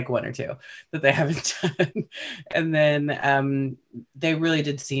might be like one or two that they haven't done. And then they really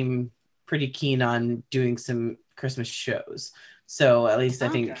did seem pretty keen on doing some Christmas shows. So at least I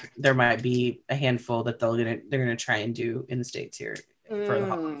think there might be a handful that they're gonna try and do in the States here for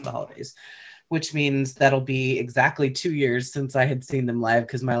the holidays, which means that'll be exactly 2 years since I had seen them live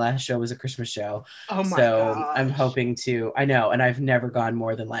because my last show was a Christmas show. Oh my so gosh. I'm hoping to. I know, and I've never gone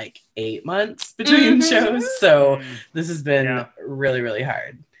more than like 8 months between shows, so this has been really, really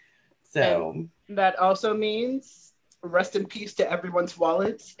hard. So and that also means rest in peace to everyone's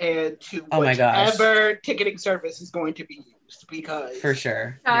wallets and to Oh my gosh. whatever ticketing service is going to be used, because for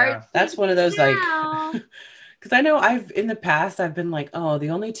sure, Start that's one of those now. like. Because I know in the past I've been like, oh, the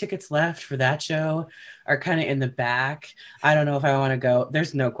only tickets left for that show are kind of in the back. I don't know if I want to go.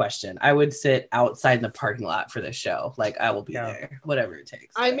 There's no question. I would sit outside in the parking lot for this show. Like I will be there, whatever it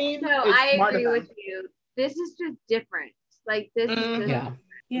takes. I mean, No, it's I smart agree of with them. you. This is just different. Like this is just Yeah.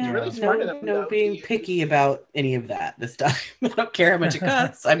 Yeah, really smart of them, no though, being to use. picky about any of that this time. I don't care how much it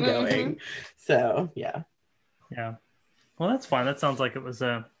costs. I'm going. So yeah. Yeah. Well, that's fine. That sounds like it was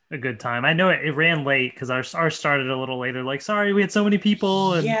a good time. I know it ran late because ours started a little later. Like, sorry, we had so many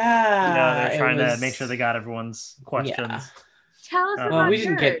people, and they're trying to make sure they got everyone's questions. Yeah. Tell us about Well, we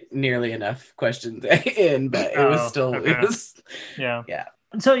didn't yours. get nearly enough questions in, but it was still okay. it was Yeah. Yeah.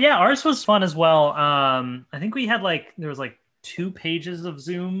 So yeah, ours was fun as well. I think we had there was 2 pages of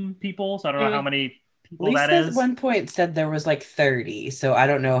Zoom people, so I don't know how many people Lisa that is. at one point said there was like 30, so I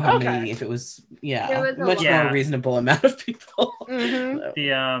don't know how many. If it was, There was a much lot. more reasonable amount of people. Mhm.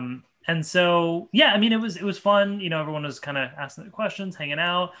 So, And so yeah, I mean it was fun. You know, everyone was kind of asking the questions, hanging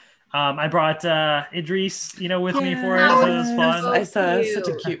out. I brought Idris, with me for it, so it was fun. I saw Cute. such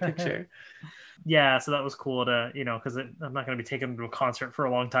a cute picture. Yeah, so that was cool to, because I'm not going to be taking him to a concert for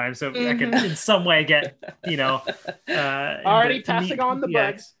a long time, so I can in some way get, Already to passing meet on the PX.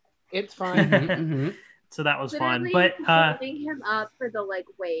 bugs. It's fine. Mhm. So that was fun, Literally but holding him up for the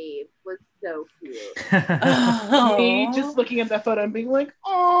wave was so cute. Oh. Me just looking at that photo and being like,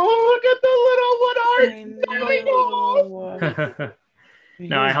 oh, look at the little one art.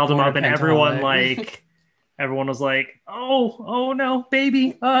 no, I held him up, and everyone was like, oh no,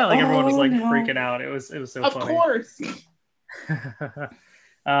 baby, everyone was freaking out. It was so Of funny. course.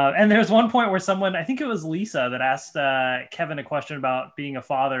 And there's one point where someone, I think it was Lisa, that asked Kevin a question about being a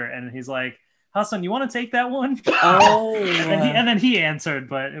father, and he's like, Hassan, you want to take that one? Oh. and then he answered,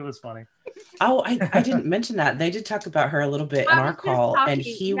 but it was funny. Oh, I didn't mention that. They did talk about her a little bit in I our was just call, and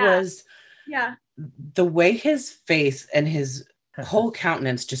talking, he yeah. was Yeah. the way his face and his whole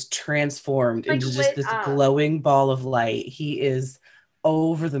countenance just transformed into just lit this up. glowing ball of light. He is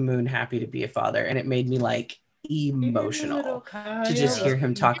over the moon happy to be a father, and it made me emotional to just hear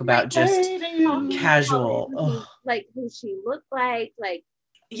him talk about just casual. Oh. Like who she looked like.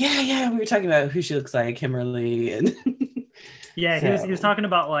 Yeah, we were talking about who she looks like, Kimberly, and Yeah, So- he was talking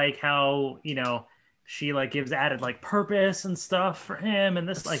about how she gives added purpose and stuff for him, and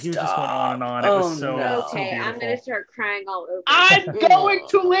this he was just going on and on. It was so no. so Okay, I'm gonna beautiful. start crying all over. I'm going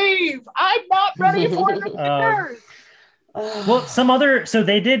to leave. I'm not ready for the pictures. Well, so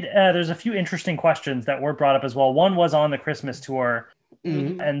they did. There's a few interesting questions that were brought up as well. One was on the Christmas tour.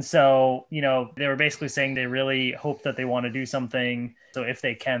 Mhm. And so, they were basically saying they really hope that they want to do something. So if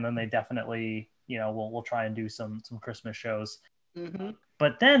they can, then they definitely, we'll try and do some Christmas shows. Mhm.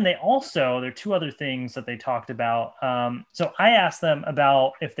 But then there are 2 other things that they talked about. So I asked them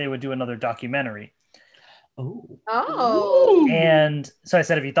about if they would do another documentary. Oh. Oh. And so I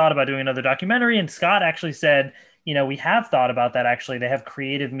said, have you thought about doing another documentary? And Scott actually said, we have thought about that. Actually, they have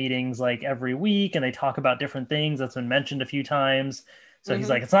creative meetings every week, and they talk about different things. That's been mentioned a few times. So he's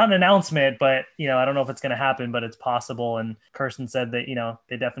like, it's not an announcement, but, I don't know if it's going to happen, but it's possible. And Kirsten said that,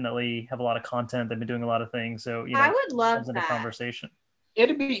 they definitely have a lot of content. They've been doing a lot of things. So, I would love comes into that. conversation.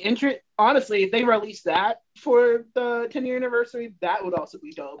 It'd be interesting. Honestly, if they release that for the 10-year anniversary, that would also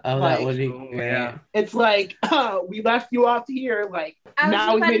be dope. Oh, that would be great. yeah. It's we left you off here. I was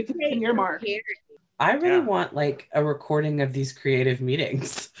Now we just made about it to the say 10-year mark. compare. I really Yeah. want a recording of these creative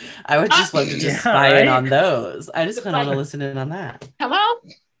meetings. I would just love to just Yeah, spy in right? on those. I just It's kind of want to like- listen in on that. Hello?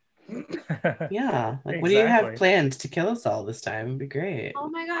 Yeah. What do you have Exactly. planned to kill us all this time? It'd be great. Oh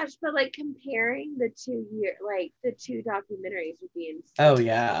my gosh, but comparing the 2 year, the 2 documentaries would be insane. Oh,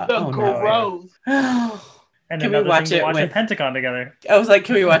 yeah. The Oh, no. Grove. And Can we another watch thing to it watch with- at Pentagon together. I was like,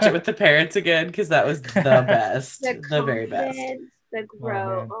 can we watch it with the parents again? Because that was the best. The very best. confidence, the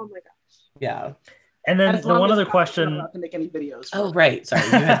growth. man. Oh my gosh. Yeah. And then As the long one as other I'm not question. allowed to make any videos. Oh, right. Sorry. You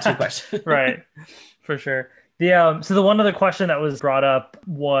had 2 questions. Right, for sure. So the one other question that was brought up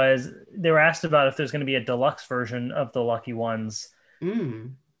was they were asked about if there's going to be a deluxe version of the Lucky Ones.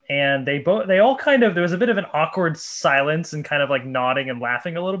 Mm. and they all kind of, there was a bit of an awkward silence and kind of like nodding and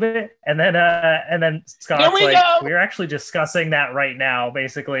laughing a little bit, and then Scott's we like, go! we're actually discussing that right now,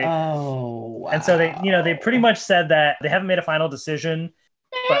 basically. Oh, wow. And so they pretty much said that they haven't made a final decision,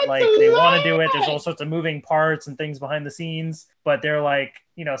 but like they want to do it. There's all sorts of moving parts and things behind the scenes, but they're like,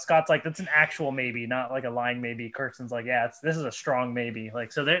 Scott's like, that's an actual maybe, not like a lying maybe. Kirsten's like, yeah, this is a strong maybe.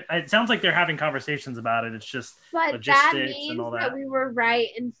 Like, so it sounds like they're having conversations about it. It's just But logistics that means and all that we were right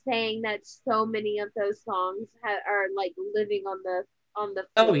in saying that so many of those songs are like living on the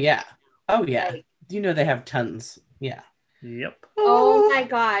Oh floor. yeah. Like, They have tons. Yeah. Yep. oh my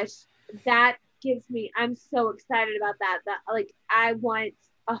gosh, that gives me, I'm so excited about that like I want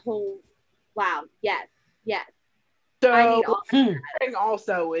a whole, wow, yes I So need all the thing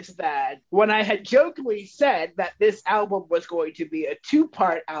also is that when I had jokingly said that this album was going to be a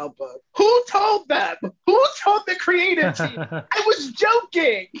 2-part album, who told them? Who told the creative team? I was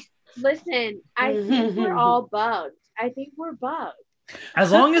joking. listen, I think we're all bugged. I think we're bugged.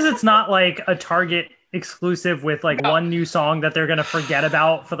 As long as it's not like a Target exclusive with like one new song that they're gonna forget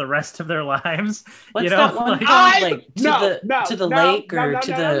about for the rest of their lives. What's that one Like, called? Like to the lake or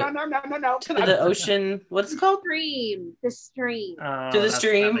to the the ocean. What's it called? The stream. oh, To the that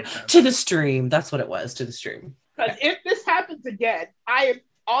stream. makes sense. To the stream. That's what it was. To the stream. Because if this happens again,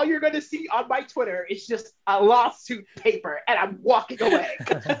 all you're going to see on my Twitter is just a lawsuit paper, and I'm walking away.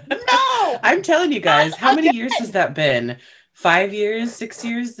 No! I'm telling you guys, how many again. years has that been? 5 years, 6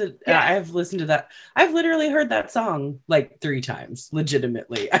 years that Yeah. I have listened to that. I've literally heard that song like 3 times,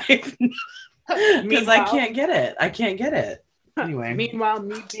 legitimately. Because I can't get it. I can't get it. Anyway. Meanwhile,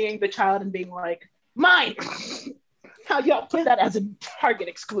 me being the child and being like, mine! How y'all play that as a Target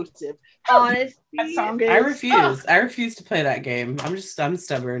exclusive? How Honestly, that song is? I refuse. I refuse to play that game. I'm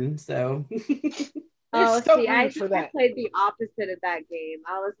stubborn. So oh, so see, I rude for think I that. played the opposite of that game.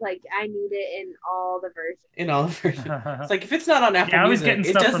 I was like, I need it in all the versions. in all of it, it's like if it's not on Apple Yeah, I was Music, getting it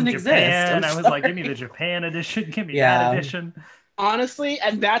stuff doesn't from exist. Japan. I'm I was like, give me sorry. the Japan edition. Give me Yeah. that edition. Honestly,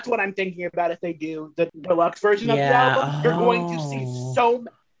 and that's what I'm thinking about if they do the deluxe version of the Yeah. album. You're going to see Oh. so many.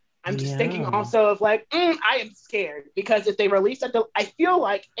 I'm just thinking Yeah. also of like, I am scared because if they release I feel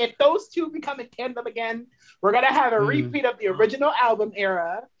like if those two become in tandem again, we're going to have a Mm. repeat of the original album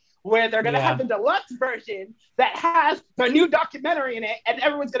era where they're going to Yeah. have the deluxe version that has the new documentary in it, and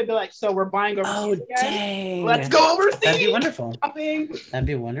everyone's going to be like, so we're buying overseas Oh again? dang! Let's go overseas! That'd be wonderful. Shopping. That'd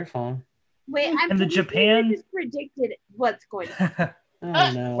be wonderful. Wait, I'm And the pretty Japan- sure you just predicted what's going to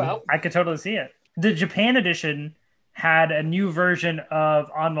Oh no. Well, I could totally see it. The Japan edition had a new version of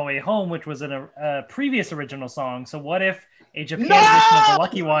On My Way Home, which was a previous original song. So what if a Japan No! edition of the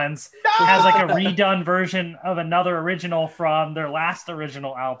Lucky Ones no! has like a redone version of another original from their last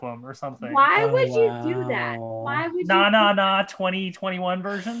original album or something? Why Oh, would you do that? wow. Why would Nah, you? nah, nah, 2021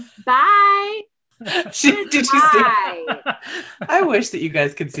 version. Bye. Did you see? Bye. I wish that you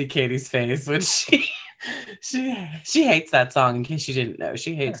guys could see Katie's face when she hates that song. In case you didn't know,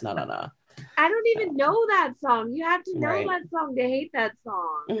 she hates Na Na Na. I don't even know that song. You have to know Right. that song to hate that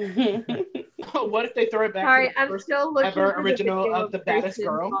song. What if they throw it back Sorry, to the I'm first still looking ever for original video of The Baddest Kristen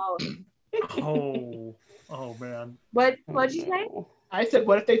Girl? falling. Oh man. What'd you say? I said,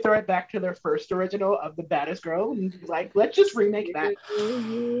 what if they throw it back to their first original of The Baddest Girl? And like, let's just remake that.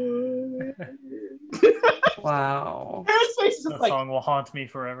 Wow. Paris face is That like, song will haunt me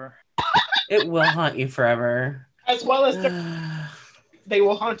forever. It will haunt you forever. as well as they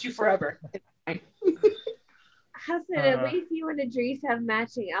will haunt you forever. Hassan, at least you and Idris have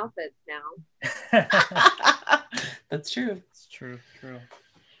matching outfits now. That's true. It's true.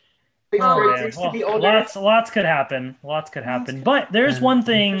 Wait Oh, for man. Idris to Well, be older. lots could happen. Lots could happen. But there's happen, one for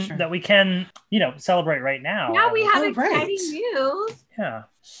thing sure. that we can, celebrate right now. Now we have Oh, right. exciting news. Yeah.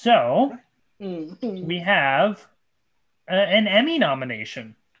 So Mhm. we have an Emmy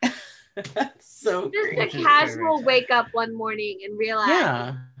nomination. That's so Just great. a Which is casual very wake up one morning and realize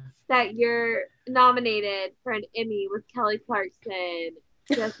Yeah. that you're nominated for an Emmy with Kelly Clarkson,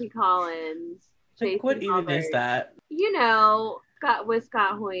 Jesse Collins, Like, Jason what even Albert. is that? You know,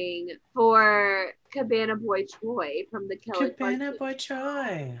 Scott Hoying for Cabana Boy Troy from the Kelly Cabana Clarkson. Boy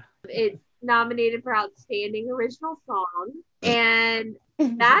Troy. It's nominated for Outstanding Original Song. And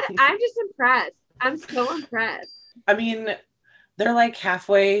that, I'm just impressed. I'm so impressed. I mean, they're like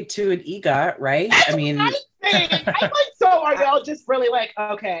halfway to an EGOT, right? I mean, I'm like, so are y'all just really like,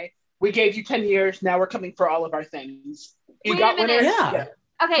 okay, we gave you 10 years, now we're coming for all of our things. You Wait got a minute. winners? yeah.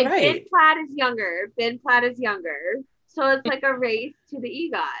 Okay, Ben Right. Platt is younger. So it's like a race to the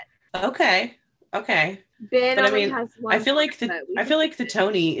EGOT. Okay. Ben But I only mean, has one. I feel like but we the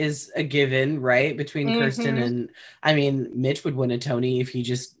Tony is a given, right? Between Kirsten Mhm. and, I mean, Mitch would win a Tony if he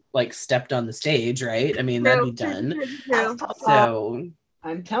just like stepped on the stage, right? I mean, that'd be done. True. So,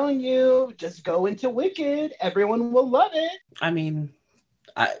 I'm telling you, just go into Wicked. Everyone will love it. I mean,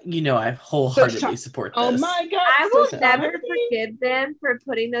 I wholeheartedly support this. Oh my God. I will so never happy. forgive them for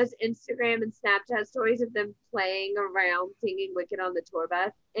putting those Instagram and Snapchat stories of them playing around singing Wicked on the tour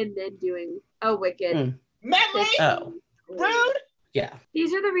bus and then doing a Wicked. Mm. Memory. Oh. Rude. Yeah.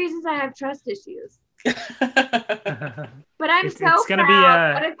 These are the reasons I have trust issues. it's But I'm so gonna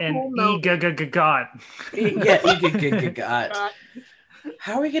proud. What be a an cool moment. EGOT. God.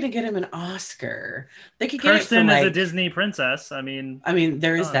 How are we gonna get him an Oscar? They could get Kirsten it for, is a like, Disney princess. I mean,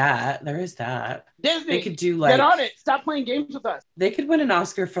 there is Oh. that. There is that. Disney. They could do Get like on it. Stop playing games with us. they could win an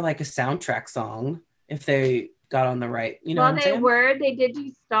Oscar for like a soundtrack song if they got on the right. You know Well, what I'm they did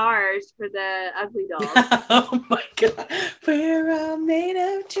do stars for the Ugly Dolls. saying? Oh my God. We're all made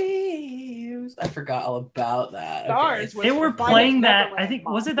of dreams. I forgot all about that. Stars. Okay. they were Violet playing that. Neverland I think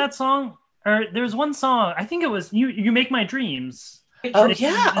song. was it that song or there was one song. I think it was "You Make My Dreams." Oh It's-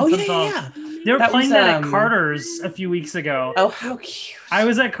 yeah. it's Oh some yeah, song. yeah. They were That playing was, that at Carter's a few weeks ago. Oh, how cute. I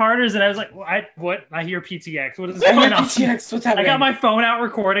was at Carter's and I was like, what? I hear PTX. What is I going hear on? PTX. What's I happening? got my phone out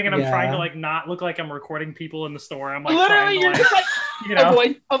recording and I'm Yeah. trying to like not look like I'm recording people in the store. I'm like Literally, trying you're to just like, you know,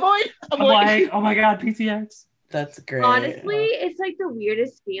 avoid. I'm like, oh my God, PTX. That's great. Honestly, it's like the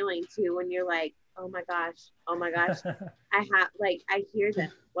weirdest feeling too when you're like, oh my gosh, I hear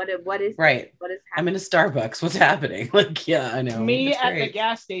them. What is Right. what is I'm happening? in a Starbucks. What's happening? Like, yeah, I know. Me It's at the great.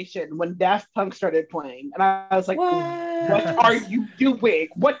 gas station when Daft Punk started playing, and I was like, What? "What are you doing?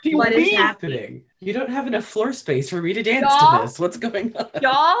 What do you What is mean?" happening? You don't have enough floor space for me to dance Y'all? to this. What's going on?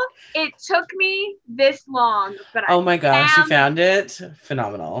 Y'all, it took me this long, but Oh my gosh, you found- found it?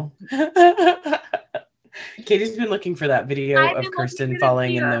 Phenomenal. Katie's been looking for that video I've been of looking Kirsten for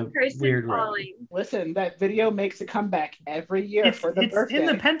falling in video the of Kirsten weird room. falling. Listen, that video makes a comeback every year It's for the birthday. in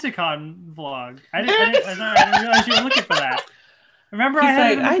the Pentacon vlog. I didn't realize you were looking for that. Remember He's I had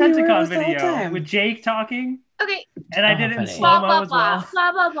like, it in the I knew where it Pentacon was the whole video time. with Jake talking, Okay, and I Oh, did it in funny. slow blah mo blah as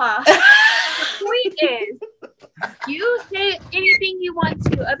blah well. blah blah blah. The point is, you say anything you want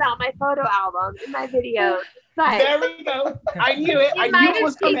to about my photo album in my videos, but There we go. I knew it. I it knew might it have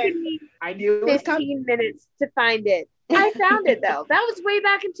was coming. taken me I knew it was coming. 15 minutes to find it. I found it though. That was way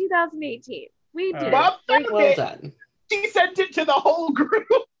back in 2018. We did Bob it. found Well it. done. She sent it to the whole group.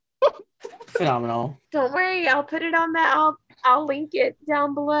 Phenomenal. Don't worry, I'll put it on that. I'll link it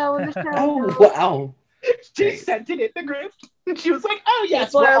down below in the show Oh, notes. wow. She Great. sent it in the group. She was like, "Oh yes,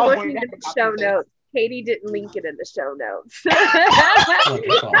 People we're are all looking going at to the show notes. Katie didn't link it in the show notes.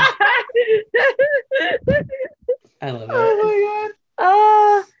 Wonderful. I love it. Oh my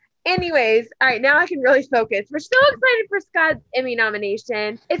god. Anyways, all right, now I can really focus. We're so excited for Scott's Emmy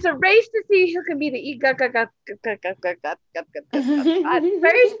nomination. It's a race to see who can be the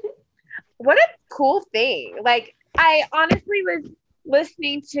first. What a cool thing. Like, I honestly was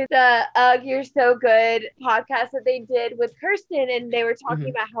listening to the You're So Good podcast that they did with Kirsten, and they were talking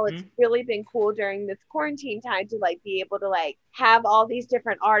about how it's really been cool during this quarantine time to like be able to like have all these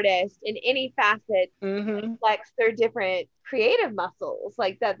different artists in any facet Mm-hmm. flex their different creative muscles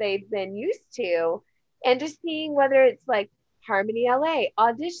like that they've been used to, and just seeing whether it's like Harmony LA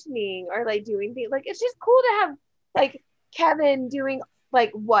auditioning or like doing things like it's just cool to have like Kevin doing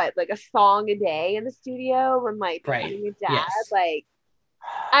like a song a day in the studio and like Right. being a dad. Yes. Like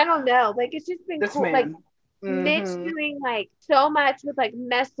I don't know, like it's just been This cool. man. Like Mitch doing like so much with like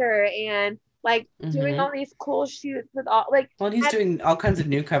Messer and like doing all these cool shoots with all like Well, he's doing all kinds of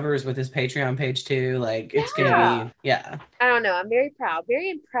new covers with his Patreon page too. Like, it's gonna be, yeah. I don't know. I'm very proud,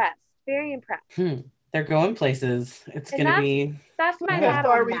 very impressed. They're going places. It's And gonna be. That's my Yeah. dad How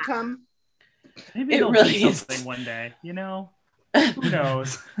far on we that. come. Maybe It they'll really do is. something one day, you know? Who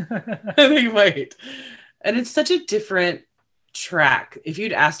knows? They might. And it's such a different track. If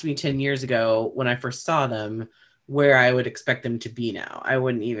you'd asked me 10 years ago when I first saw them where I would expect them to be now, I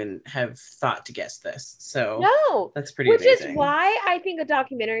wouldn't even have thought to guess this. So No, that's pretty which amazing. is why I think a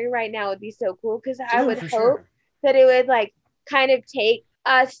documentary right now would be so cool because I Oh, would for hope sure. that it would like kind of take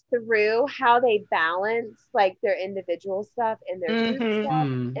us through how they balance like their individual stuff and their group stuff,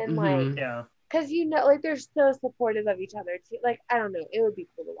 and like Yeah. because you know like they're so supportive of each other too. Like I don't know, it would be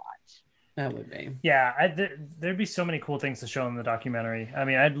cool to watch. That would be. Yeah, there'd be so many cool things to show in the documentary. I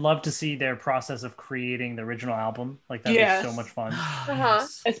mean, I'd love to see their process of creating the original album. Like that'd Yes. be so much fun.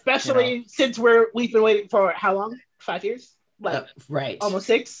 Yes. Especially since we've been waiting for how long? 5 years? Like Right. almost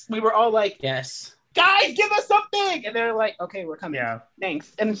 6. We were all like, Yes. guys, give us something. And they're like, okay, we're coming. Yeah.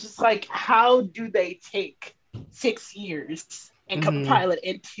 Thanks. And it's just like, how do they take 6 years and compile it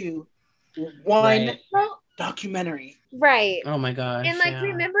into one Right. Well, documentary. Right. Oh my gosh. And like yeah.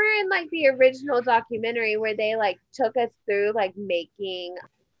 remember in like the original documentary where they like took us through like making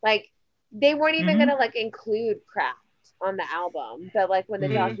like they weren't even Mhm. gonna like include craft on the album, but like when the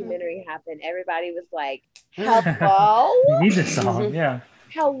Mhm. documentary happened, everybody was like, hello? You need this song, yeah.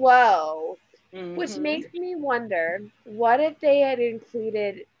 Hello. Which Mhm. makes me wonder, what if they had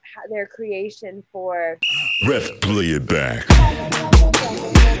included their creation for Ref, play it back.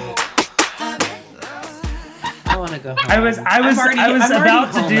 I want to go home. I was I'm already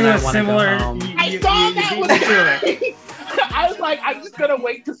about to home do and I a wanna go similar. home. I saw that beat was me to it. coming. I was like, I'm just gonna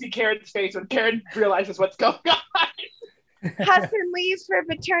wait to see Karen's face when Karen realizes what's going on. Hudson leaves for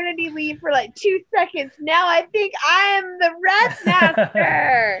paternity leave for like 2 seconds. Now I think I am the ref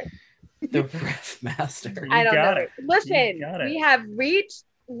master. The ref master. I don't got know. it. Listen, You got it. we have reached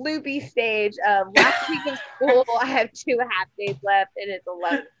loopy stage of last week of school. I have 2 half days left and it's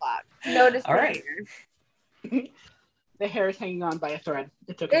 11 o'clock. Notice All the right. hair. The hair is hanging on by a thread.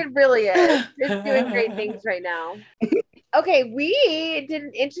 It's okay. It really is. It's doing great things right now. Okay, we did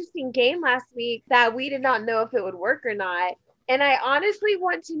an interesting game last week that we did not know if it would work or not. And I honestly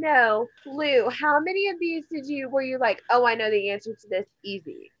want to know, Lou, how many of these were you like, oh, I know the answer to this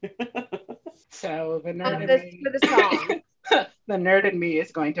easy? So the For nerd in the song. me, the nerd in me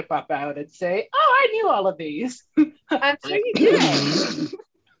is going to pop out and say, "Oh, I knew all of these." I'm sure you did.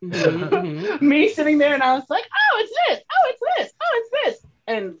 Mhm. Me sitting there and I was like, "Oh, it's this. Oh, it's this. Oh, it's this,"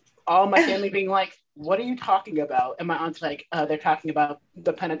 and all my family being like, "What are you talking about?" And my aunt's like, "They're talking about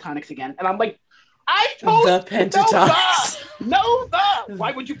the pentatonics again," and I'm like, "I told The you, pentatonics. no the.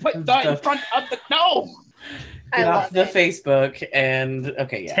 Why would you put the in front of the no?" I Get love off the it. Facebook and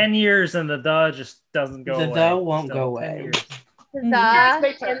okay, yeah. 10 years and the just doesn't go The away. the won't Still, go 10 away. years. The,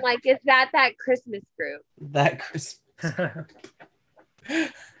 later. and like, is that Christmas group? That Christmas.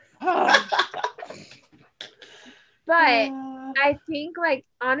 But I think like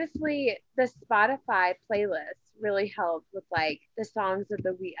honestly, the Spotify playlist really helped with like the songs of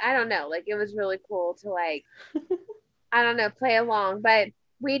the week. I don't know, like it was really cool to like, I don't know, play along. But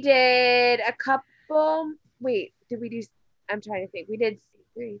we did a couple. Wait, did we do? I'm trying to think. We did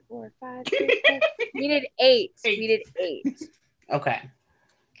 3, 4, 5, 6, 7. We did 8. We did 8. Okay.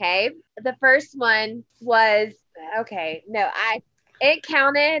 Okay. The first one was okay. No, it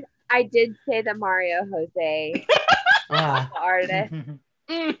counted. I did say the Mario Jose Ah, the artist,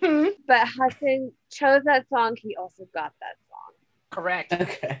 Mm-hmm. but Hudson chose that song. He also got that song. Correct.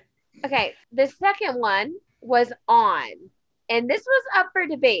 okay. Okay. The second one was On. And this was up for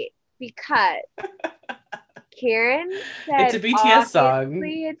debate because Karen said It's a BTS song.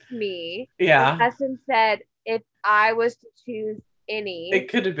 obviously it's me. Yeah. And Hudson said if I was to choose any, It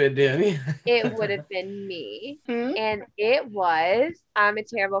could have been Danny. it would have been me. Hmm? And it was, I'm a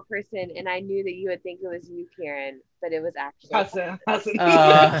terrible person, and I knew that you would think it was you, Karen, but it was actually Hudson.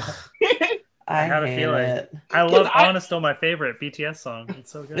 I had a hate feeling. it. I love I- Honest, still my favorite BTS song.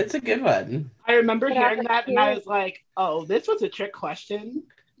 It's so good. It's a good one. I remember But I hearing was that and I curious. was like, "Oh, this was a trick question."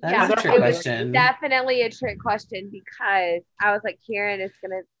 That Yeah, is a trick it was question. definitely a trick question because I was like, Karen is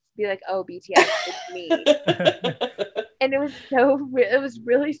gonna be like, oh, BTS, it's me. And it was it was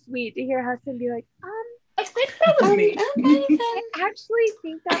really sweet to hear Hudson be like, I think that was me. I actually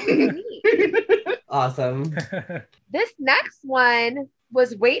think that was me. Awesome. This next one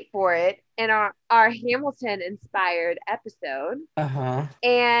was Wait For It in our Hamilton inspired episode. Uh-huh.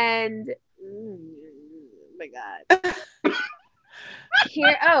 And oh my God.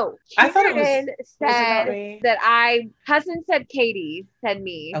 I thought it was- Kieran Was it not said me? that Hudson said Katie, said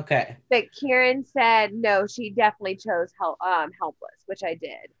me. Okay. But Kieran said no, she definitely chose Helpless, which I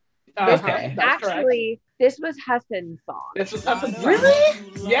did. Okay. That's correct. Actually, this was Hudson's song. This was Hudson's song. Really?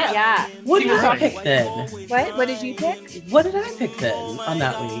 Yeah. Yeah. What did I Right. pick then? What did you pick? What did I pick then on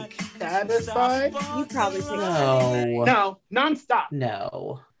that week? Satisfied? You probably picked No. No, nonstop.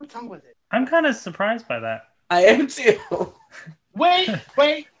 No. What song was it? I'm kind of surprised by that. I am too. Wait.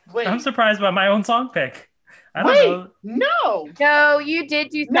 I'm surprised by my own song pick. I don't Wait. know. No. No, you did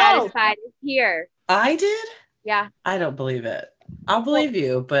do No. Satisfied. It's here. I did? Yeah. I don't believe it. I'll believe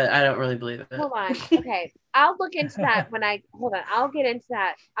you, but I don't really believe it. Hold on. Okay. I'll look into that I'll get into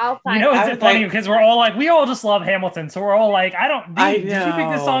that. I'll find You know, I it's would funny like- because we all just love Hamilton, so we're all like, did you pick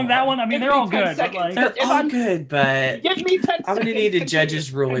this song, that one? I mean, Give they're me all 10 good, but seconds. like, They're If all I'm- good, but Give me 10 I'm gonna seconds. need a Continue.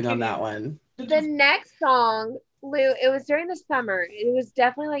 judge's ruling on that Continue. one. the next song, Lou. It was during the summer. It was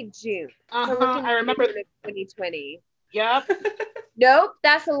definitely like June. So Uh-huh. we're looking I at remember. June of 2020. Yep. Nope,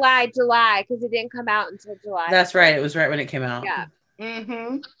 that's a lie. July, because it didn't come out until July. That's right. It was right when it came out. Yeah.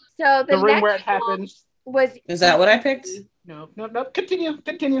 Mm-hmm. So The the room where it next song happens. was Is that what I picked? No.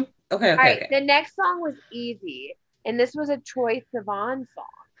 Continue. Okay. All right, Okay. the next song was easy, and this was a Troye Sivan song.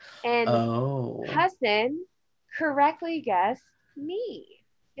 And Oh. Hassan correctly guessed Me.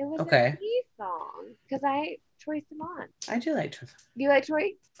 It was Okay. a Me song because Troye Sivan. I do like Troy. Do you like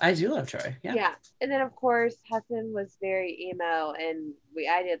Troye? I do love Troy. Yeah. And then of course Hassan was very emo, and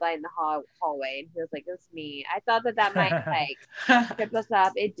I did Light in the hallway, and he was like, "It's Me." I thought that might like trip us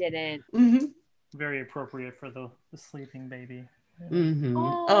up. It didn't. Mm-hmm. Very appropriate for the sleeping baby. Mm-hmm.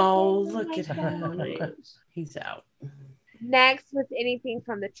 Oh, look at him. He's out. Next was Anything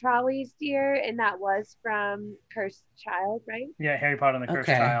from the Trolleys, dear, and that was from Cursed Child, right? Yeah, Harry Potter and the Cursed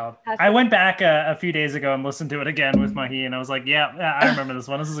Okay. Child. Has I to- went back a few days ago and listened to it again with Mahi, and I was like, yeah, I remember this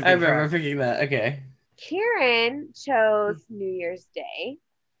one. This is a good I remember track. picking that. Okay. Karen chose New Year's Day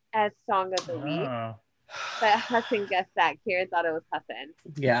as Song of the Week, Oh. but Hassan guessed that. Karen thought it was Hassan.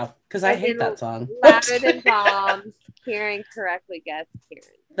 Yeah, because I And hate then that song. Louder Than Bombs, Karen correctly guessed Karen.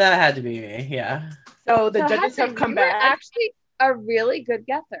 That had to be me. Yeah. So the judges Hassan, have come you were back. actually a really good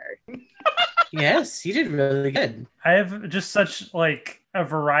guesser. Yes, you did really good. I have just such like a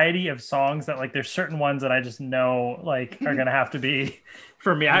variety of songs that like there's certain ones that I just know like are gonna have to be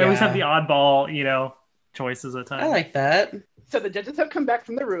for me. I always have the Yeah. oddball, choices at times. I like that. So the judges have come back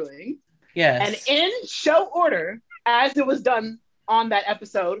from the ruling. Yes. And in show order, as it was done on that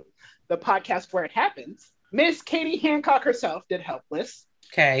episode, the podcast where it happens, Miss Katie Hancock herself did Helpless.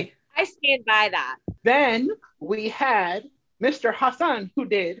 Okay. I stand by that. Then we had Mr. Hassan, who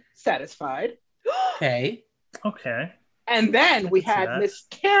did Satisfied. Okay. Okay. And then we I can see had that. Miss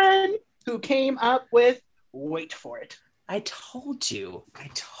Karen, who came up with Wait For It. I told you.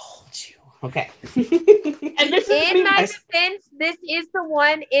 Okay. And this is In me. my defense, this is the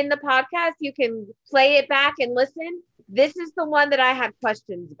one in the podcast. You can play it back and listen. This is the one that I had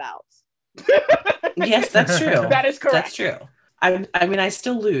questions about. Yes, that's true. That is correct. That's true. I mean, I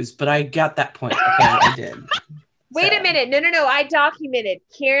still lose, but I got that point. Okay, I did. Wait So, a minute. No. I documented.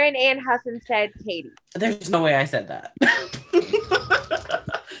 Karen and Hassan said Katie. There's no way I said that.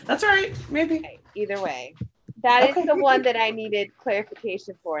 That's all right. Maybe. Okay, either way. That is Okay. the one that I needed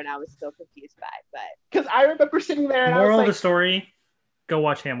clarification for, and I was still confused by. But Because I remember sitting there and I Moral was of the like, story: go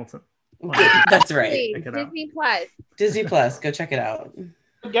watch Hamilton. That's right. please, Check it out. Disney Plus. Disney Plus. Go check it out.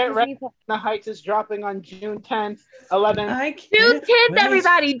 get ready. Disney Plus. The Heights is dropping on June 10th, 11th. I June can't 10th, wait.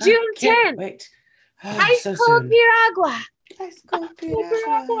 everybody. June I can't 10th. Wait. Oh, Ice so Cold soon. Piragua. Ice Cold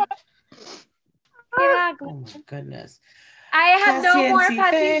Piragua. Piragua. Oh my goodness. I have no more Paciencia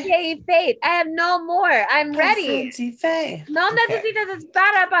y Paciencia y Faith. I have no more. I'm ready. Paciencia y fe. No Okay. necesitas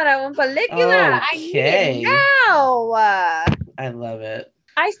esperar para un película. I need Okay. it now. I love it.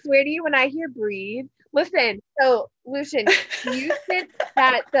 I swear to you, when I hear Breathe, listen. So, Lucian, you sent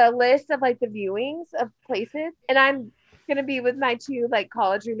the list of like the viewings of places, and I'm gonna be with my two like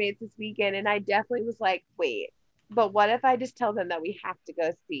college roommates this weekend, and I definitely was like, wait, but what if I just tell them that we have to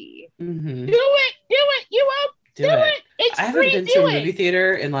go see? Mm-hmm. Do it. You up? Do Do it. it. It's I haven't free. been Do to a it. movie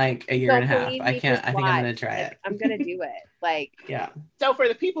theater in like a year So and a half. believe I me, can't. just I think I'm gonna watch. try it. I'm gonna do it. Like, Yeah. So for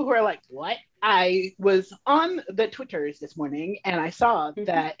the people who are like, what? I was on the Twitters this morning and I saw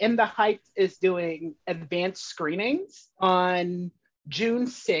that In the Heights is doing advanced screenings on June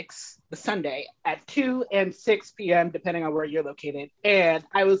 6th, the Sunday, at 2 and 6 p.m., depending on where you're located. And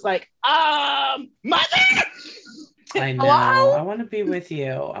I was like, mother! I know. Hello? I want to be with you.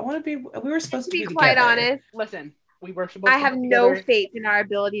 I want to be. We were supposed to to be be quite together. honest, Listen, we were supposed I to have be no together. faith in our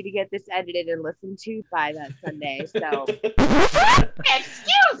ability to get this edited and listened to by that Sunday. So,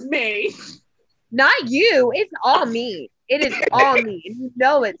 Excuse me! not you. It's all me. It is all me. And you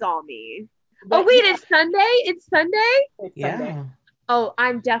know it's all me. Oh, wait, it's Sunday? It's Sunday? It's Sunday. Yeah. Oh,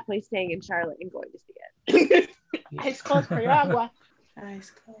 I'm definitely staying in Charlotte and going to see it. Ice Cold Piragua.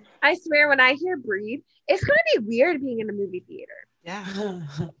 Ice cold. I swear, when I hear Breathe, it's going to be weird being in a movie theater. Yeah.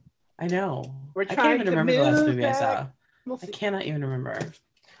 I know. We're I can't trying even to remember the last move movie I saw. back. We'll I see. cannot even remember.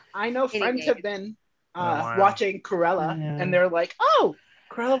 I know friends Anyway. have been wow. watching Cruella, Yeah. and they're like, "Oh,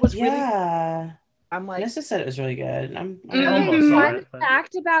 Cruella was really." Yeah. I'm like, Nessa said it was really good. I Mhm. almost saw Fun it, but-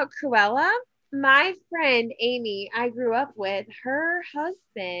 fact about Cruella, my friend Amy, I grew up with, her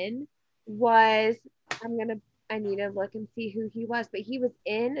husband was, I need to look and see who he was, but he was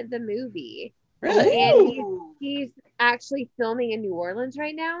in the movie. Really? And Ooh. he's actually filming in New Orleans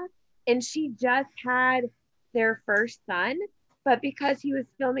right now. And she just had their first son. But because he was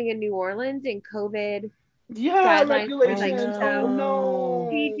filming in New Orleans and COVID, yeah, guidelines, regulations. like, Oh so- no.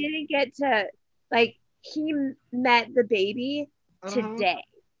 he didn't get to, like, he met the baby Uh-huh. today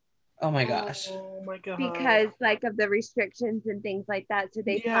Oh my gosh. Oh my god. because, like, of the restrictions and things like that. So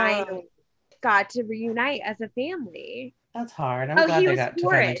they Yeah. finally got to reunite as a family. That's hard. I'm Oh, glad he they was got to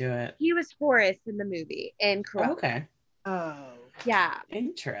finally Horace. do it. He was Horace in the movie in Cruella. Oh, okay. Oh. Yeah.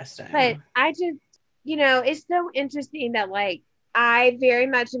 Interesting. But I just, it's so interesting that like I very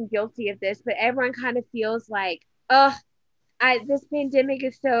much am guilty of this, but everyone kind of feels like, oh, this pandemic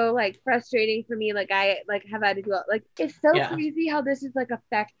is so like frustrating for me. Like I like have had to do it. Like it's so crazy how this has like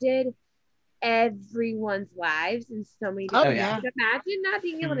affected everyone's lives in so many different Oh, ways. yeah. Like, imagine not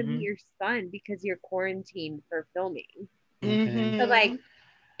being able to meet your son because you're quarantined for filming. Okay. So like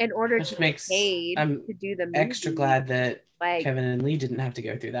in order Which to makes- be paid I'm to do the movie, Extra glad that like Kevin and Lee didn't have to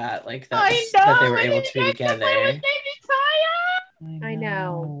go through that. Like I that's, know. that they were I able to be didn't get together. play with baby Kaya. I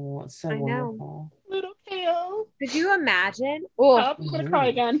know. It's so I know. wonderful. Little Kale. could you imagine? Oh, I'm gonna cry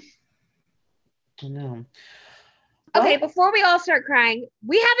again. I know. okay. Well, Before we all start crying,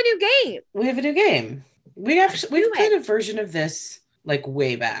 we have a new game. we have a new game. We've Do played it. a version of this like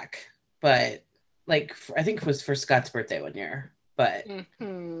way back, but like I think it was for Scott's birthday one year. But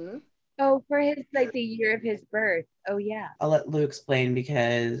Mm-hmm. Oh, for his like the year of his birth. Oh yeah. I'll let Lou explain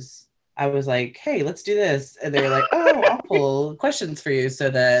because I was like, "Hey, let's do this," and they were like, "Oh, I'll pull questions for you so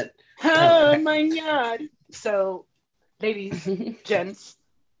that." Oh okay. my god. So, ladies, gents,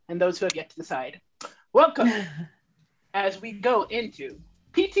 and those who have yet to decide, welcome as we go into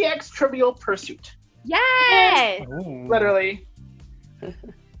PTX Trivial Pursuit. Yes. Ooh. Literally,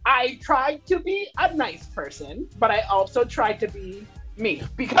 I tried to be a nice person, but I also tried to be me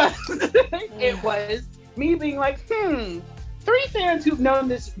because it was me being like, 3 fans who've known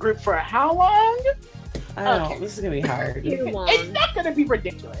this group for how long? I know Okay. this is gonna be hard. Too long. It's not going to be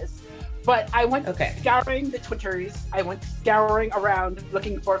ridiculous. But I went Okay. scouring the Twitters. I went scouring around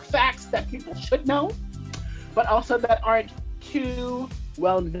looking for facts that people should know, but also that aren't too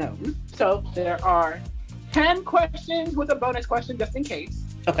well known. So there are 10 questions with a bonus question just in case.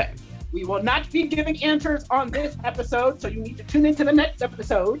 Okay. We will not be giving answers on this episode, so you need to tune into the next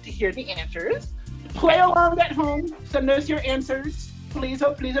episode to hear the answers. Play along at home. Send us your answers. Please,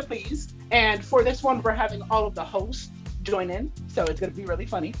 oh, please, oh, please. And for this one, we're having all of the hosts join in, so it's going to be really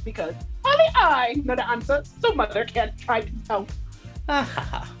funny because only I know the answer, so Mother can't try to help.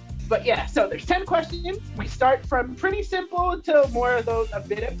 But yeah, so there's 10 questions. We start from pretty simple to more of those a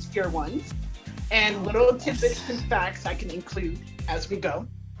bit obscure ones, and little tidbits and facts I can include as we go.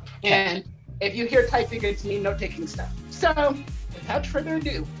 And if you hear typing, it's me note-taking stuff. So without further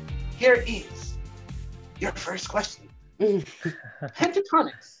ado, here is your first question.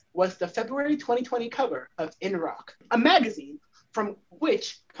 Pentatonics was the February 2020 cover of In Rock, a magazine from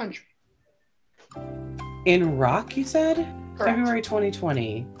which country? In Rock, you said? Correct. February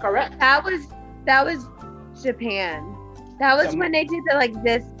 2020. Correct. That was Japan. That was when they did the like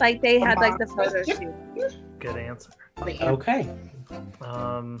this, like they had like the photo shoot. Good answer. Okay.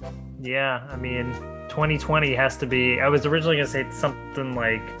 Yeah, I mean, 2020 has to be. I was originally gonna say something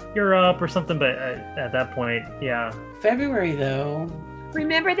like Europe or something, but at that point, yeah. February, though.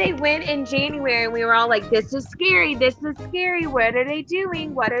 Remember they went in January and we were all like, this is scary, what are they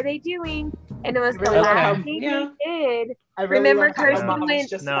doing? What are they doing? And it was the Really? last Okay. thing Yeah. they did. I really Remember love how my Kirsten mom was went-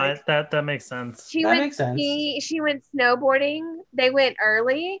 just No, like, that makes sense. She That went makes sense. she went snowboarding. They went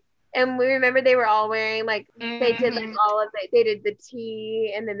early. And we remember they were all wearing like they did like all of it. They did the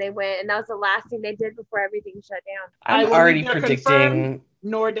tea and then they went and that was the last thing they did before everything shut down. I I'm will already neither predicting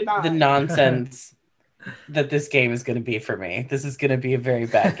nor deny. the nonsense that this game is going to be for me. This is going to be a very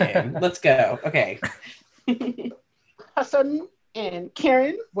bad game. Let's go. Okay. Hassan and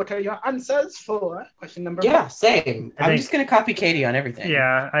Karen, what are your answers for question number Yeah, one? same. I I'm think- just going to copy Katie on everything.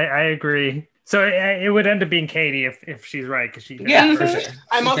 Yeah, I agree. So it would end up being Katie if she's right, because she. Yeah, for sure.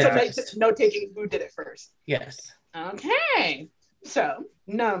 I'm also Yeah. note-taking who did it first. Yes. Okay. So,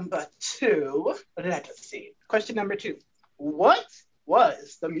 number two, let us see. Question number 2. What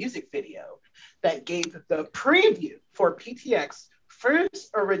was the music video that gave the preview for PTX's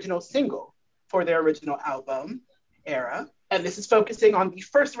first original single for their original album, Era? And this is focusing on the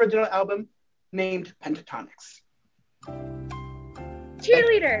first original album named Pentatonics.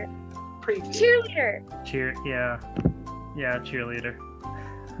 Cheerleader. Preview. Cheerleader. Cheerleader.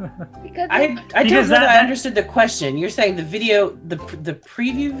 Because I Because don't know that I that- understood the question. You're saying the video, the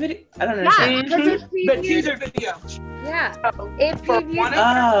preview video? I don't understand. because it The previewed- teaser video. Yeah. So, It for previewed one of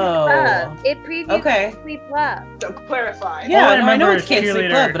Oh. It previewed Okay. Sleep Love. to clarify. Yeah, All I no, I know remember it's is Can't Sleep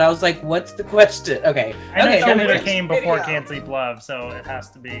Cheerleader. Love, but I was like, what's the question? Okay. I know Okay. so Cheerleader which came before video? Can't Sleep Love, so it has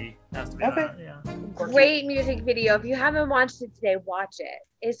to be Okay. that. Yeah. Great music video. If you haven't watched it today, watch it.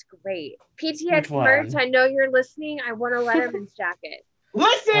 It's great. PTX Which one? merch. I know you're listening. I want a Letterman's jacket.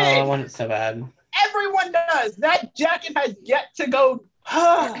 Listen! Oh, I want it so bad. Everyone does. That jacket has yet to go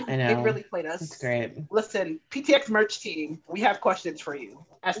I They know. really played us. That's great. Listen, PTX merch team, we have questions for you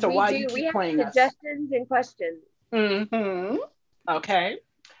as to We why do. you We keep have playing us. suggestions and questions. Mm-hmm. Okay.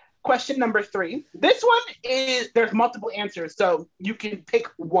 Question number 3. This one there's multiple answers, so you can pick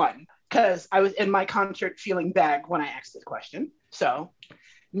one because I was in my concert feeling bad when I asked this question. So,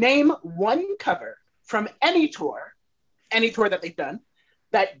 name one cover from any tour that they've done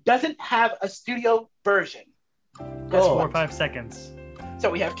that doesn't have a studio version. That's Gold. 4 or 5 seconds. So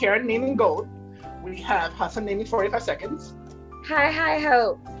we have Karen naming Gold. We have Hassan naming 45 seconds. Hi,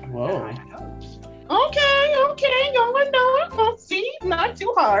 hope. Whoa. Okay, going on. See, not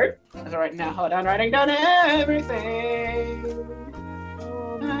too hard. All right, now hold on, writing down everything.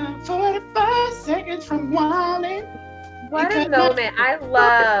 45 seconds from Wally. What a moment. I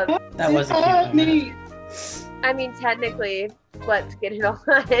love. That was a cute moment. me. I mean, technically, let's get it on.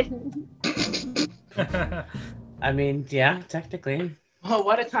 I mean, yeah, technically. Oh,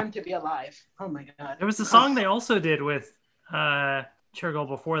 what a time to be alive. Oh my God. There was a song they also did with Chergol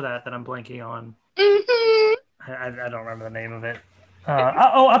before that I'm blanking on. Mhm. I don't remember the name of it.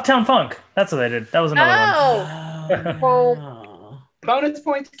 Uptown Funk. That's what they did. That was another one. Oh. no. Bonus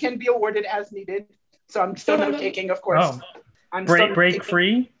points can be awarded as needed. So I'm still note taking, of course. Oh, I'm still break note-taking.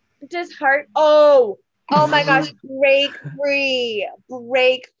 free. Just heart. Oh my gosh. Break free.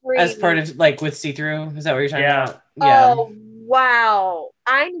 As part of like with see-through, is that what you're talking Yeah. about? Yeah. Oh, wow.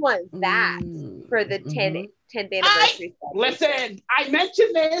 I want that Mm, for the 10th, mhm. 10th anniversary. Listen, I mention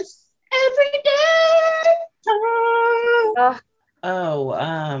this every day. Oh,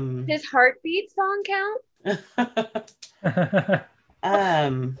 Oh, does Heartbeat song count?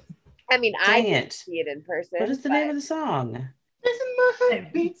 I mean, I dang didn't it. see it in person. What is the name of the song?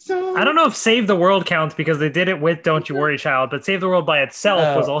 I don't know if Save the World counts because they did it with Don't You Worry Child, but Save the World by itself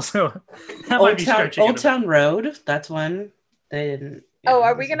Oh. was also that might be stretching Old it. Town Road. That's one. They didn't. Oh, yeah,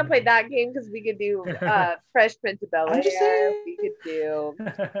 are we gonna play that game? Because we could do Fresh Prince of Bel I'm just Air. saying. We could do.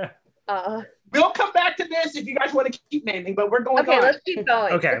 We'll come back to this if you guys want to keep naming, but we're going Okay, on. let's keep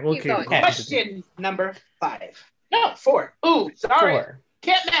going. Okay, Let's we'll keep keep going. going. Question number 5. No, 4. Ooh, sorry. 4.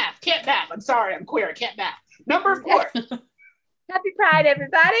 Can't math. I'm sorry, I'm queer. I can't math. Number 4. Happy Pride,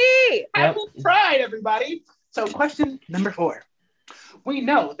 everybody! Happy Pride, everybody. So, question number 4. We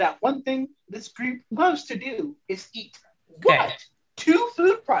know that one thing this group loves to do is eat. Okay. What 2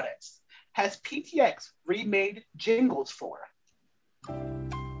 food products has PTX remade jingles for?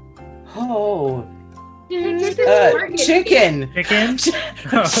 Oh, This is marketing. chicken. Chicken.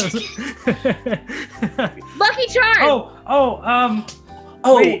 Lucky Charms.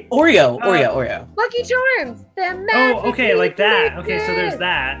 Oh, Wait, Oreo. Lucky Charms. The magic okay, like that. liquid. Okay, so there's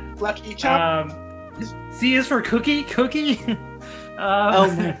that. Lucky Charm. C is for cookie.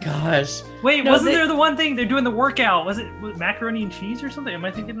 Oh my gosh. Wait, No, wasn't they- there the one thing they're doing the workout? Was it macaroni and cheese or something? Am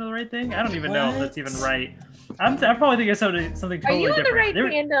I thinking of the right thing? I don't even know if that's even What? right. I'm probably thinking of something Are totally you in the different. right They were-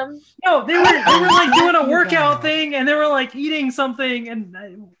 fandom? No, they were like doing a Wow. workout thing, and they were like eating something, and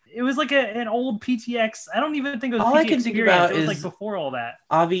it was like an old PTX. I don't even think it was All PTX I can think experience. about It was like is- before all that.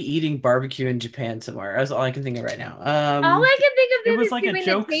 Avi eating barbecue in Japan somewhere. That's all I can think of right now. All I can think of it them was is like a doing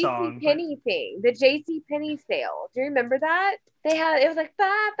joke the JC song, but- Penney thing, the JC Penney sale. Do you remember that? They had it was like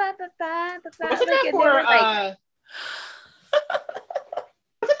ba ba ba ba ba ba. Wasn't like, that and for, they were like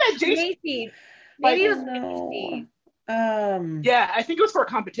wasn't that Jason? Macy's. Maybe it was no. Macy's. Yeah, I think it was for a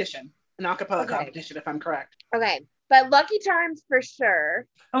competition, an acapella Okay. competition, if I'm correct. Okay, but Lucky Charms for sure.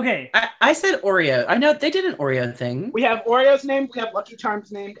 Okay, I said Oreo. I know they did an Oreo thing. We have Oreo's named, we have Lucky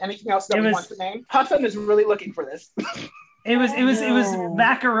Charms named, anything else that It we was- want to name. Hassan is really looking for this. it was no.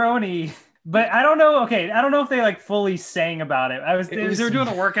 macaroni. But I don't know. Okay, I don't know if they like fully sang about it. They was- were doing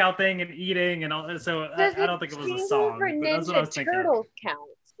a workout thing and eating and all. So I Does don't think it was a Jingle song. for But that's what I was Ninja thinking. Turtles count?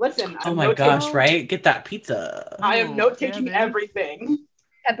 Listen, Oh I'm my note-taking- gosh, right? Get that pizza. I am note taking yeah, man. everything.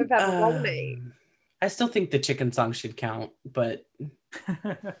 Pepper Pepperoni. I still think the chicken song should count, but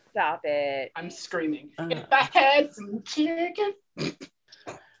Stop it. I'm screaming. Uh. If I had some chicken.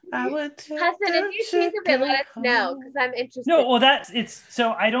 I would take Hudson, if you think of it, let us know because I'm interested. No, well, it's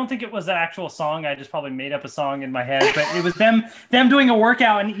so I don't think it was an actual song. I just probably made up a song in my head, but it was them doing a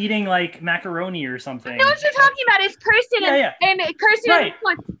workout and eating like macaroni or something. I know what you're talking about. It's Kirsten Yeah, and Kirsten Right.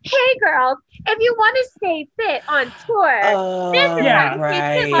 and going, hey girls, if you want to stay fit on tour, Oh, this is Yeah. how you right.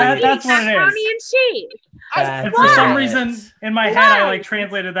 stay fit on That's what it is. macaroni and cheese. That's And for some Why? reason, in my head, I Why? like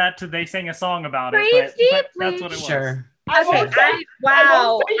translated that to they sang a song about it. Breathe But deeply. that's what it was. Sure. I Okay, won't say-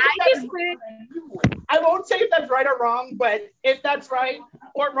 wow. won't say if I that's- just went, I won't say if that's right or wrong, but if that's right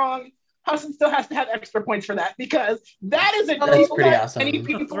or wrong, Hudson still has to have extra points for that because that is a That's deep pretty cut awesome. many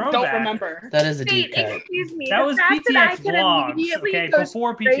people Throwback. don't remember. That is a Wait, deep cut. excuse me. That the was fact that I PTX can vlogs, immediately okay, go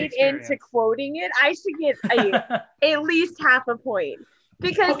before PT straight Experience. into quoting it, I should get at least half a point.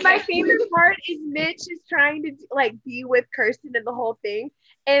 Because my Okay. favorite part is Mitch is trying to like be with Kirsten and the whole thing,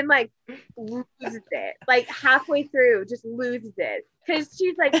 and like loses it. Like halfway through, just loses it because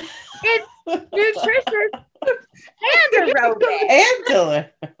she's like, "It's nutritious and aerobic." And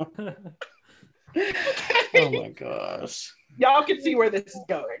killer. Oh my gosh. Y'all can see where this is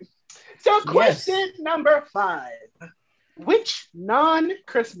going. So question number 5. Which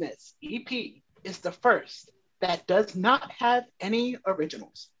non-Christmas EP is the first that does not have any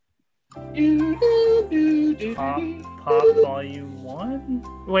originals? Pop Volume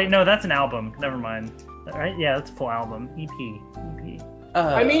 1? Wait, no, that's an album. Never mind. Right? Yeah, that's a full album. EP.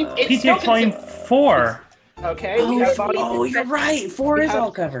 I mean, it's still PTX Volume considered- 4. Okay, we have volume. You're right. 4 We is have-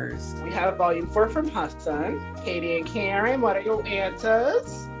 all covers. We have volume 4 from Hassan. Katie and Karen, what are your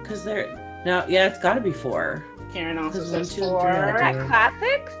answers? Because they're no, yeah, it's got to be 4. Karen also Because 1, says 2, and 3 4. are That like-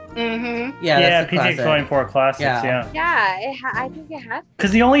 classics? Mm-hmm. Yeah, Yeah, that's the PTX classic. Volume 4 Classics, Yeah. yeah. Yeah, I think it has.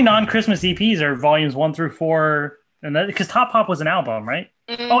 Because the only non-Christmas EPs are volumes 1 through 4, and because Top Pop was an album, right?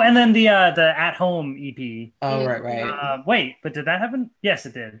 Mm-hmm. Oh, and then the At Home EP. Oh, right. Wait, but did that happen? Yes,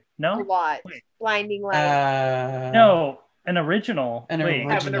 it did. A No, lot. Wait. Blinding light. no, an original. An wait,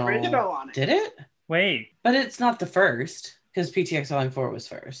 have an original on it. Did it? wait. But it's not the first because PTX Volume 4 was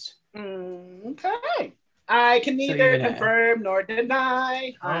first. Okay. I can So neither you're gonna- confirm nor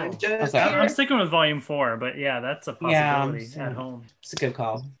deny. Oh, I'm just okay. I'm here. sticking with Volume 4, but yeah, that's a Yeah, possibility At Home. It's a good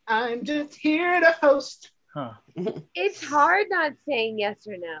call. I'm just here to host. Huh. It's hard not saying yes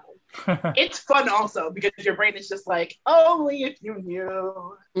or no. It's fun also because your brain is just like, only if you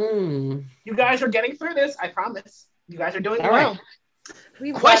knew. You guys are getting through this. I promise. You guys are doing All well. right.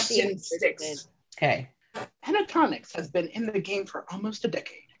 We love Question the 6. Okay. Pentatonics has been in the game for almost a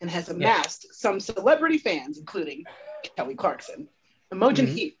decade and has amassed some celebrity fans, including Kelly Clarkson, Imogen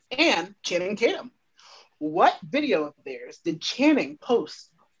Mhm. Heap, and Channing Tatum. What video of theirs did Channing post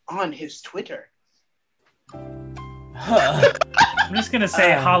on his Twitter? I'm just gonna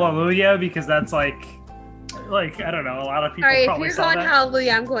say Um, Hallelujah because that's like I don't know, a lot of people All right, if probably you're saw going that.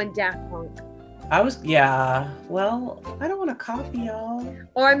 Hallelujah, I'm going Daft Punk. Well, I don't want to copy y'all.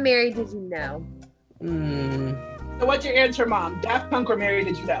 Or Mary, did you know? So what's your answer, Mom? Daft Punk or Mary,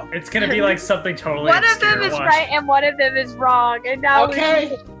 did you know? It's gonna be like something totally One of obscure. them is Watch. right and one of them is wrong. And now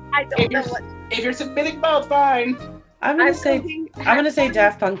Okay. I don't know what. If you're submitting both, fine. I'm gonna say thinking- I'm gonna say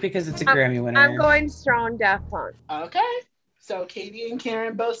Daft Punk because it's a Grammy winner. I'm going strong Daft Punk. Okay. So Katie and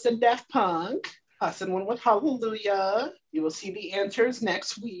Karen both said Daft Punk. Hassan went with Hallelujah. You will see the answers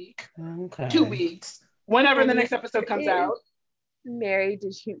next week. Okay. 2 weeks. Whenever the next episode comes out. Mary,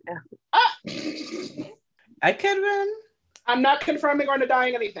 did you know? Ah! I could win. I'm not confirming or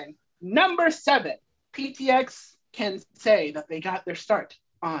denying anything. Number 7. PTX can say that they got their start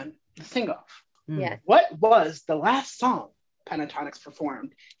on the sing-off. Yes. What was the last song Pentatonics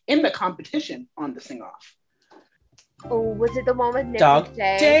performed in the competition on the sing-off? Oh, was it the one with Nick Dog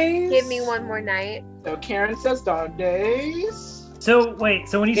Day? Days? Give me one more night. So Karen says Dog Days. So wait,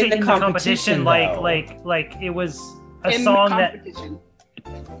 so when you say In the in the competition, competition, like it was a In song the that competition.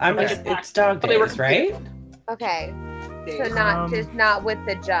 It's Dog Oh, they were Days, right? Okay, so Days. not just not with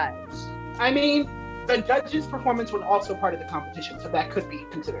the judge. I mean, the judge's performance was also part of the competition, so that could be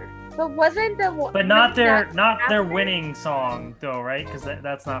considered. But wasn't the but not their that not their after? winning song though, right? Because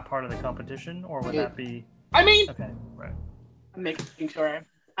that's not part of the competition, or would that be I mean, okay? Right. I'm making sure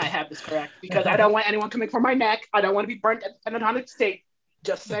I have this correct because I don't want anyone coming for my neck. I don't want to be burnt at the pentatonic stake.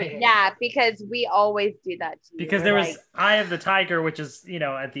 Just saying. Yeah, because we always do that to you. Because We're there was like, Eye of the Tiger, which is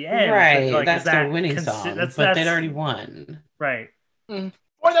at the end, Right. like, that's is their that winning consi- song. that's- but they'd that's- already won. right.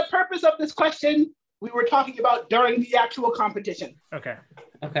 For the purpose of this question, we were talking about during the actual competition. Okay.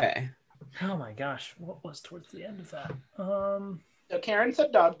 Okay. Oh my gosh, what was towards the end of that? So Karen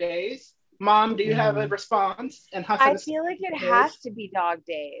said Dog Days. Mom, do you have a response? And I Hassan, feel like it Yes. has to be Dog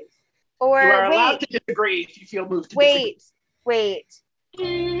Days. Or you are allowed wait, to disagree if you feel moved to wait.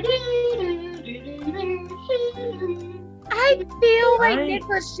 I feel like Right. Nick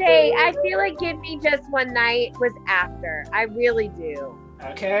Lachey. I feel like Give Me Just One Night was after. I really do.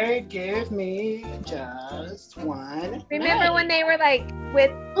 Okay, give me just one. Remember when they were like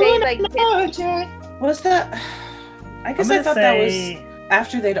with they like did, Was that? I guess I'm I gonna thought that was say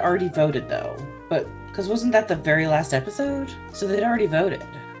after they'd already voted though. But because wasn't that the very last episode? So they'd already voted.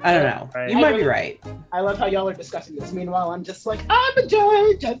 I don't know. Right. You might be right. I love how y'all are discussing this. Meanwhile, I'm just like, I'm a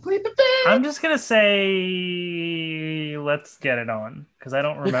judge. I plead the fifth. I'm just gonna say, let's get it on, because I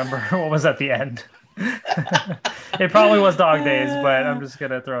don't remember what was at the end. It probably was Dog Days, but I'm just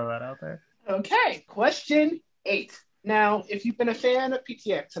gonna throw that out there. Okay, question 8. Now, if you've been a fan of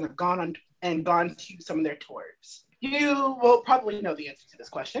PTX and have gone to some of their tours, you will probably know the answer to this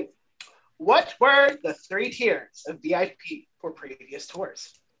question. What were the 3 tiers of VIP for previous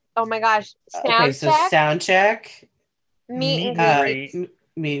tours? Oh my gosh. Sound Okay, so check, sound check, meet and and greet, greet.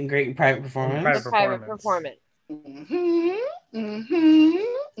 meet and greet, and private performance. Private private performance.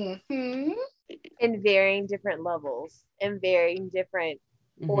 in varying different levels and varying different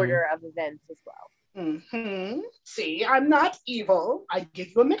order of events as well. See, I'm not evil. I give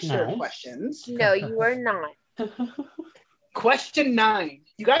you a mixture No. of questions. No, you are not. Question 9.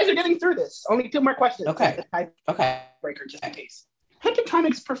 You guys are getting through this. Only 2 more questions. Okay. The Okay. tiebreaker, just in case.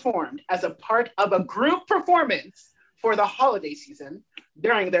 Pentatonix performed as a part of a group performance for the holiday season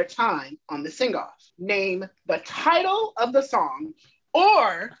during their time on the Sing-Off. Name the title of the song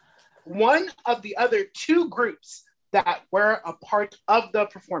or one of the other 2 groups that were a part of the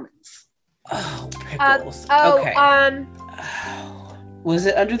performance. Oh, pickles. Okay. Was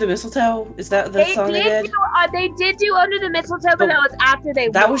it Under the Mistletoe? Is that the song they did? They did do Under the Mistletoe, but that was after they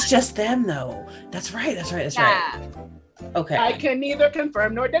That won. was just them, though. That's right. Yeah. Okay. I can neither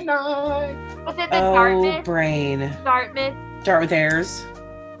confirm nor deny. Was it the Oh, Dartmouth? brain. Dartmouth? Dartmouth Airs.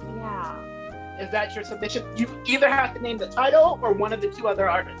 Yeah. Is that your submission? You either have to name the title or one of the 2 other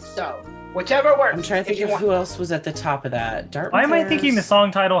artists. So, whichever works. I'm trying to think If you of want- who else was at the top of that. Dartmouth Why am I Airs. thinking the song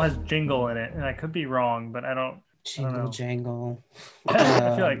title has jingle in it? And I could be wrong, but I don't. Jingle know. jangle. I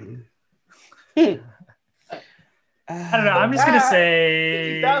feel like I don't know. I'm just That gonna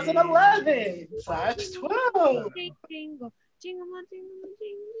say 2011/12. Jingle, jingle, jingle,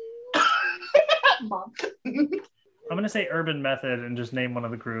 jingle, Mom. I'm gonna say Urban Method and just name one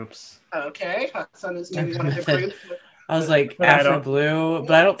of the groups. Okay, Hudson is maybe one of the groups. I was like But I Afro don't- Blue,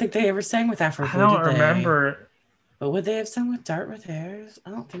 but I don't think they ever sang with Afro I Blue. don't did they? remember. But would they have sung with Dartmouth Airs?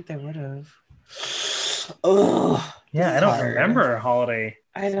 I don't think they would have. Oh, Yeah, I don't hard. remember Holiday.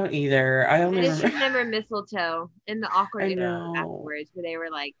 I don't either. I I only just remember. remember Mistletoe and the awkward I interview know. afterwards where they were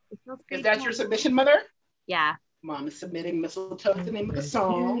like, it smells Is great. that your submission, Mother? Yeah. Mom is submitting Mistletoe to the name of the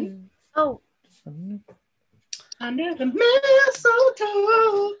song. Oh, Under the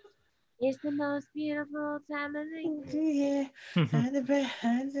mistletoe. it's the most beautiful time of the year.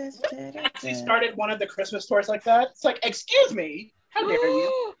 Yeah. Actually started one of the Christmas tours like that. It's like, excuse me, how dare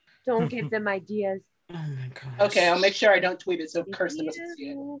you? Don't give them ideas. Oh my gosh. Okay, I'll make sure I don't tweet it so Kirsten doesn't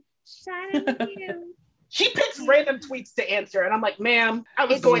see it. Shining you. She picks random tweets to answer, and I'm like, ma'am, I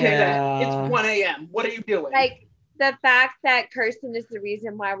was It's- going to Yeah. bed. It's 1 a.m. What are you doing? Like the fact that Kirsten is the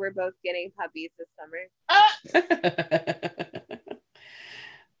reason why we're both getting puppies this summer.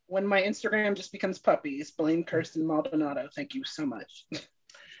 When my Instagram just becomes puppies, blame Kirsten Maldonado. Thank you so much.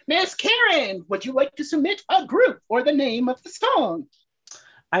 Miss Karen, would you like to submit a group or the name of the song?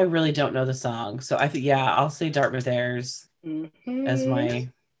 I really don't know the song, so I think I'll say Dartmouth Airs Mhm. as my.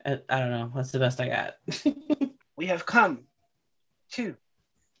 I don't know. That's the best I got. We have come to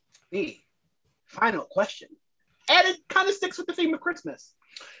the final question. And it kind of sticks with the theme of Christmas.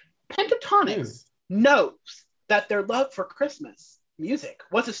 Pentatonix knows that their love for Christmas music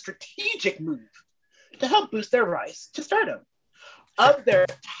was a strategic move to help boost their rise to stardom. Of their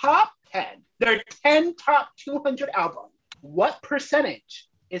top 10, their 10 top 200 albums, what percentage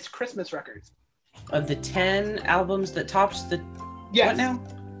is Christmas records? Of the 10 albums that topped the Yes. what now?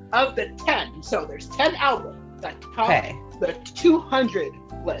 Of the 10, so there's 10 albums that top Okay. the 200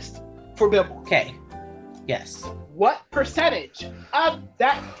 list for Billboard. Okay. Yes. What percentage of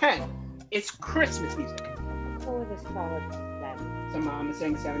that 10 is Christmas music? Go with a solid 7. So mom is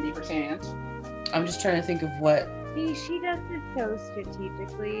saying 70%. I'm just trying to think of what. See, she does this so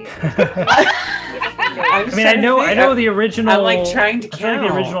strategically. I I mean, I know the original. I'm like trying to I feel like count.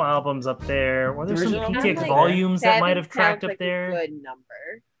 the original albums up there. Were there The some original PTX albums? volumes that might have 7 tracked sounds up like a there? good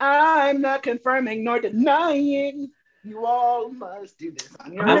number. I'm not confirming nor denying. You all must do this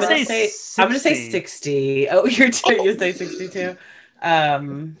on your I'm I'm gonna own. say I'm gonna say 60. 60. Oh, you say 62.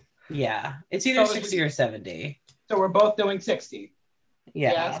 Yeah, it's either 60 or 70. So we're both doing 60.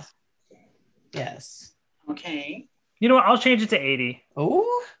 Yeah. Yes. Okay. You know what? I'll change it to 80.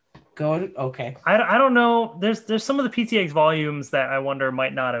 Oh, going okay. I don't know. There's some of the PTX volumes that I wonder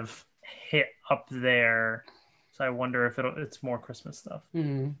might not have hit up there. So I wonder if it's more Christmas stuff.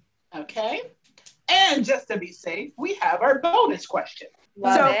 Okay. And just to be safe, we have our bonus question.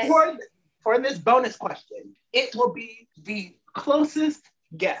 Love so it. for this bonus question, it will be the closest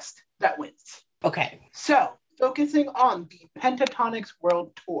guest that wins. Okay. So, focusing on the Pentatonix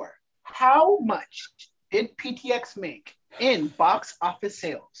World Tour, how much did PTX make in box office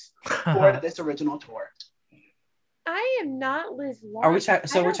sales for this original tour? I am not Liz Lark. Are we talking?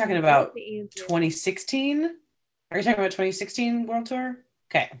 So I we're don't talking know about the answer. 2016. Are you talking about 2016 World Tour?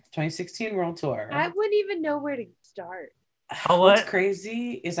 Okay, 2016 World Tour. I wouldn't even know where to start. I'll What's let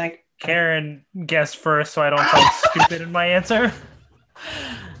crazy is Karen guess first so I don't sound stupid in my answer.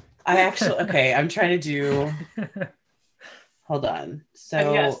 I'm trying to do. Hold on. So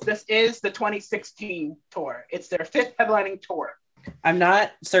And yes, this is the 2016 tour. It's their 5th headlining tour. I'm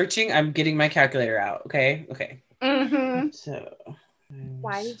not searching. I'm getting my calculator out. Okay. Mm-hmm. So.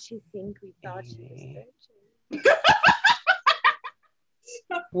 Why did she think we thought she was searching?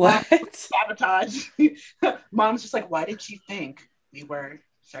 What? Sabotage. Mom's just like, why did she think we were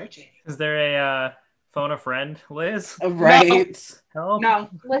searching? Is there a phone a friend, Liz? Right. Help? No.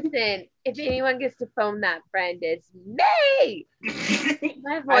 Listen, if anyone gets to phone that friend, it's me.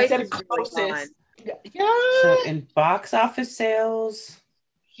 My I voice said is really closest. gone. Yeah. So in box office sales.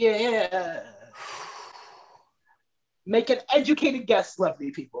 Yeah. Make an educated guess,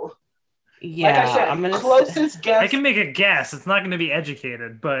 lovely people. Yeah, Like I said, I'm gonna closest guess. I can make a guess. It's not going to be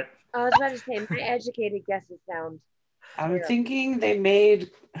educated, but I was about to say, my educated guesses sound. I'm thinking they made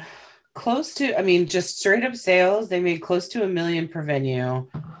close to, just straight up sales, they made close to $1 million per venue.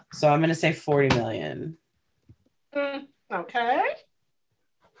 So I'm going to say 40 million. Okay.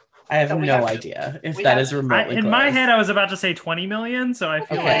 I have So we no have to- idea if we that have- is remotely in close. my head, I was about to say 20 million. So I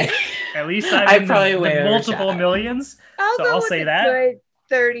feel Okay. like at least I'm I'm in probably the way multiple overshot. millions. I'll So go I'll with say a that. good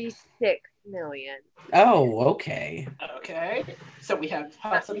 36 million. Oh, okay. Okay. So we have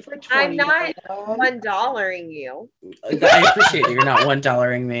Hudson for 20. I'm not $1 you. I appreciate that you're not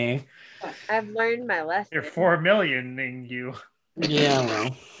 $1 me. I've learned my lesson. You're 4 millioning you. Yeah,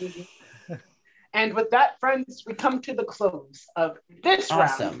 well. And with that, friends, we come to the close of this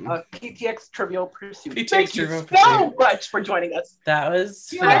Awesome. round of PTX Trivial Pursuit. PTX Thank you Trivial so Pursuit. much for joining us. That was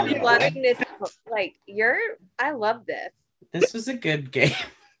Yeah. I'm phenomenal. loving this. Like, I love this. This was a good game.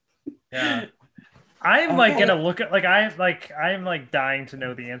 Yeah. I'm Okay. gonna look at I'm dying to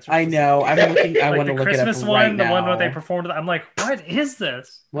know the answer. I know. I'm looking. I Like want the to look it up Christmas right one, now. the one where they performed. I'm like, what is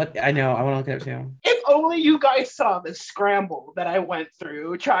this? What? I know. I want to look it up too. If only you guys saw the scramble that I went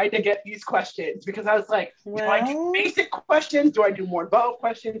through trying to get these questions, because I was like, do I do Well- basic questions? Do I do more involved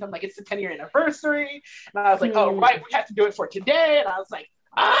questions? I'm like, it's the 10-year anniversary. And I was like, oh, right, we have to do it for today. And I was like,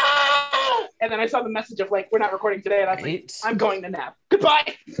 ah! And then I saw the message of like, we're not recording today. And I was like, Right. I'm going to nap.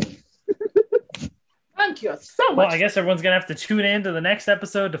 Goodbye. Thank you so much. Well, I guess everyone's gonna have to tune in to the next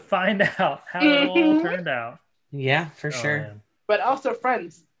episode to find out how it all Mhm. turned out. Yeah, for Oh, sure. man. But also,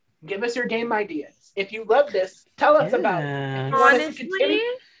 friends, give us your game ideas. If you love this, tell us about it. Yeah. You want us to Honestly, continue?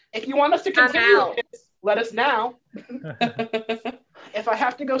 If you want us to I'm continue out. this, let us know. If I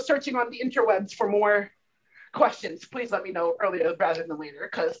have to go searching on the interwebs for more questions, please let me know earlier rather than later.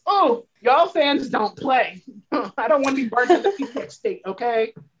 Because, y'all fans don't play. I don't want to be burnt at the PTX state,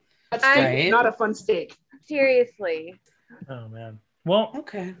 okay? That's Right. not a fun steak. seriously. Oh man. Well,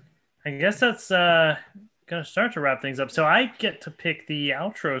 Okay. I guess that's gonna start to wrap things up. So I get to pick the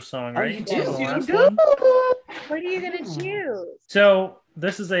outro song, Oh, right? you For do? the You last do. one. What are you gonna choose? So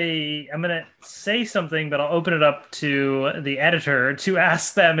this is I'm gonna say something, but I'll open it up to the editor to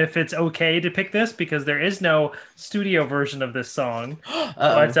ask them if it's okay to pick this because there is no studio version of this song. Uh-oh.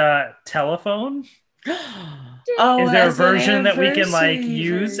 But telephone. Oh, Is there a as an version that we can like anniversary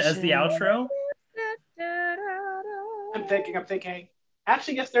use as the version. outro? I'm thinking.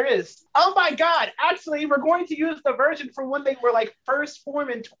 Actually, yes, there is. Oh my God. Actually, we're going to use the version from when they were like first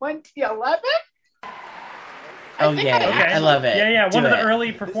formed in 2011. Oh, think yeah. Okay. I love it. Yeah, Do one of the it.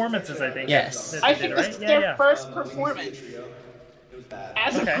 early performances, I think. Yes. that I they think did, this is right? their Yeah. first performance.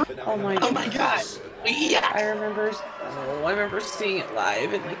 As a Okay. group. Oh my Oh my God. Yeah. I remember seeing it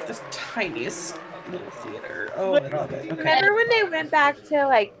live in like this tiniest little theater. Oh, I love it. Okay. Remember when they went back to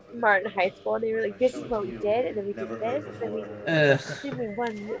like Martin High School and they were like, "This is what we did," and then we did this, and then we Ugh.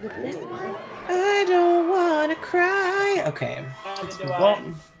 won with this. I don't want to cry. Okay. Well,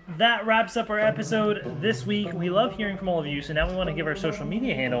 that wraps up our episode this week. We love hearing from all of you, so now we want to give our social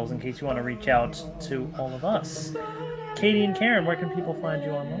media handles in case you want to reach out to all of us. Katie and Karen, where can people find you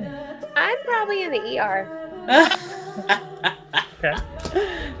online? I'm probably in the ER. Okay.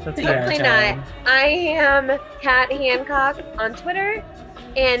 That's Hopefully fair. not. I am Kat Hancock on Twitter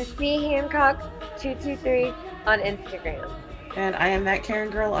and C Hancock 223 on Instagram. And I am that Karen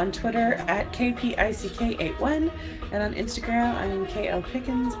Girl on Twitter at KPICK81. And on Instagram, I am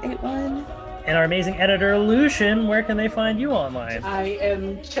KLPickens81. And our amazing editor, Lucian, where can they find you online? I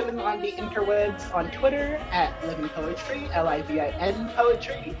am chilling on the interwebs on Twitter at Living Poetry, Livin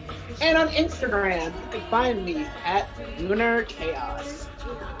Poetry, and on Instagram you can find me at Lunar Chaos.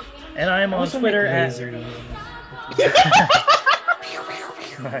 And I'm on Twitter at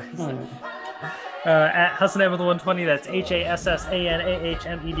Hassanev with 120. That's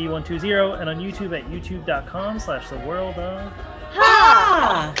HASSANAHMED120, and on YouTube at youtube.com/theworldof.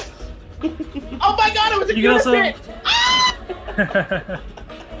 Ah! Oh my god, it was a You can also bit.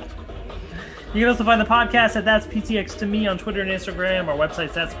 You can also find the podcast at That's PTX to Me on Twitter and Instagram. Our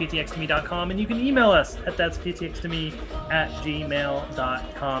website's that'sptxtome.com, and you can email us at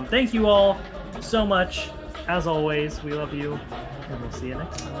that'sptxtome@gmail.com. Thank you all so much. As always, we love you, and we'll see you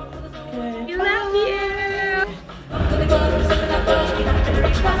next time. We love you.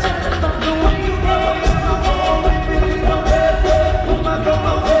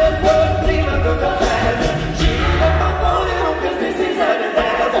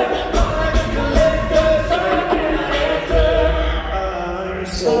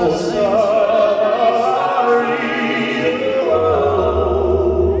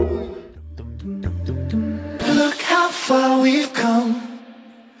 Look how far we've come,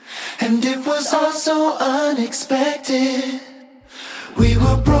 and it was all so unexpected. We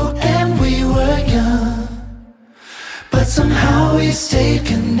were broke and we were young, but somehow we stayed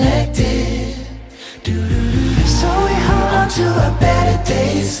connected. So we hung on to a better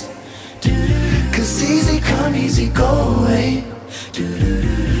day.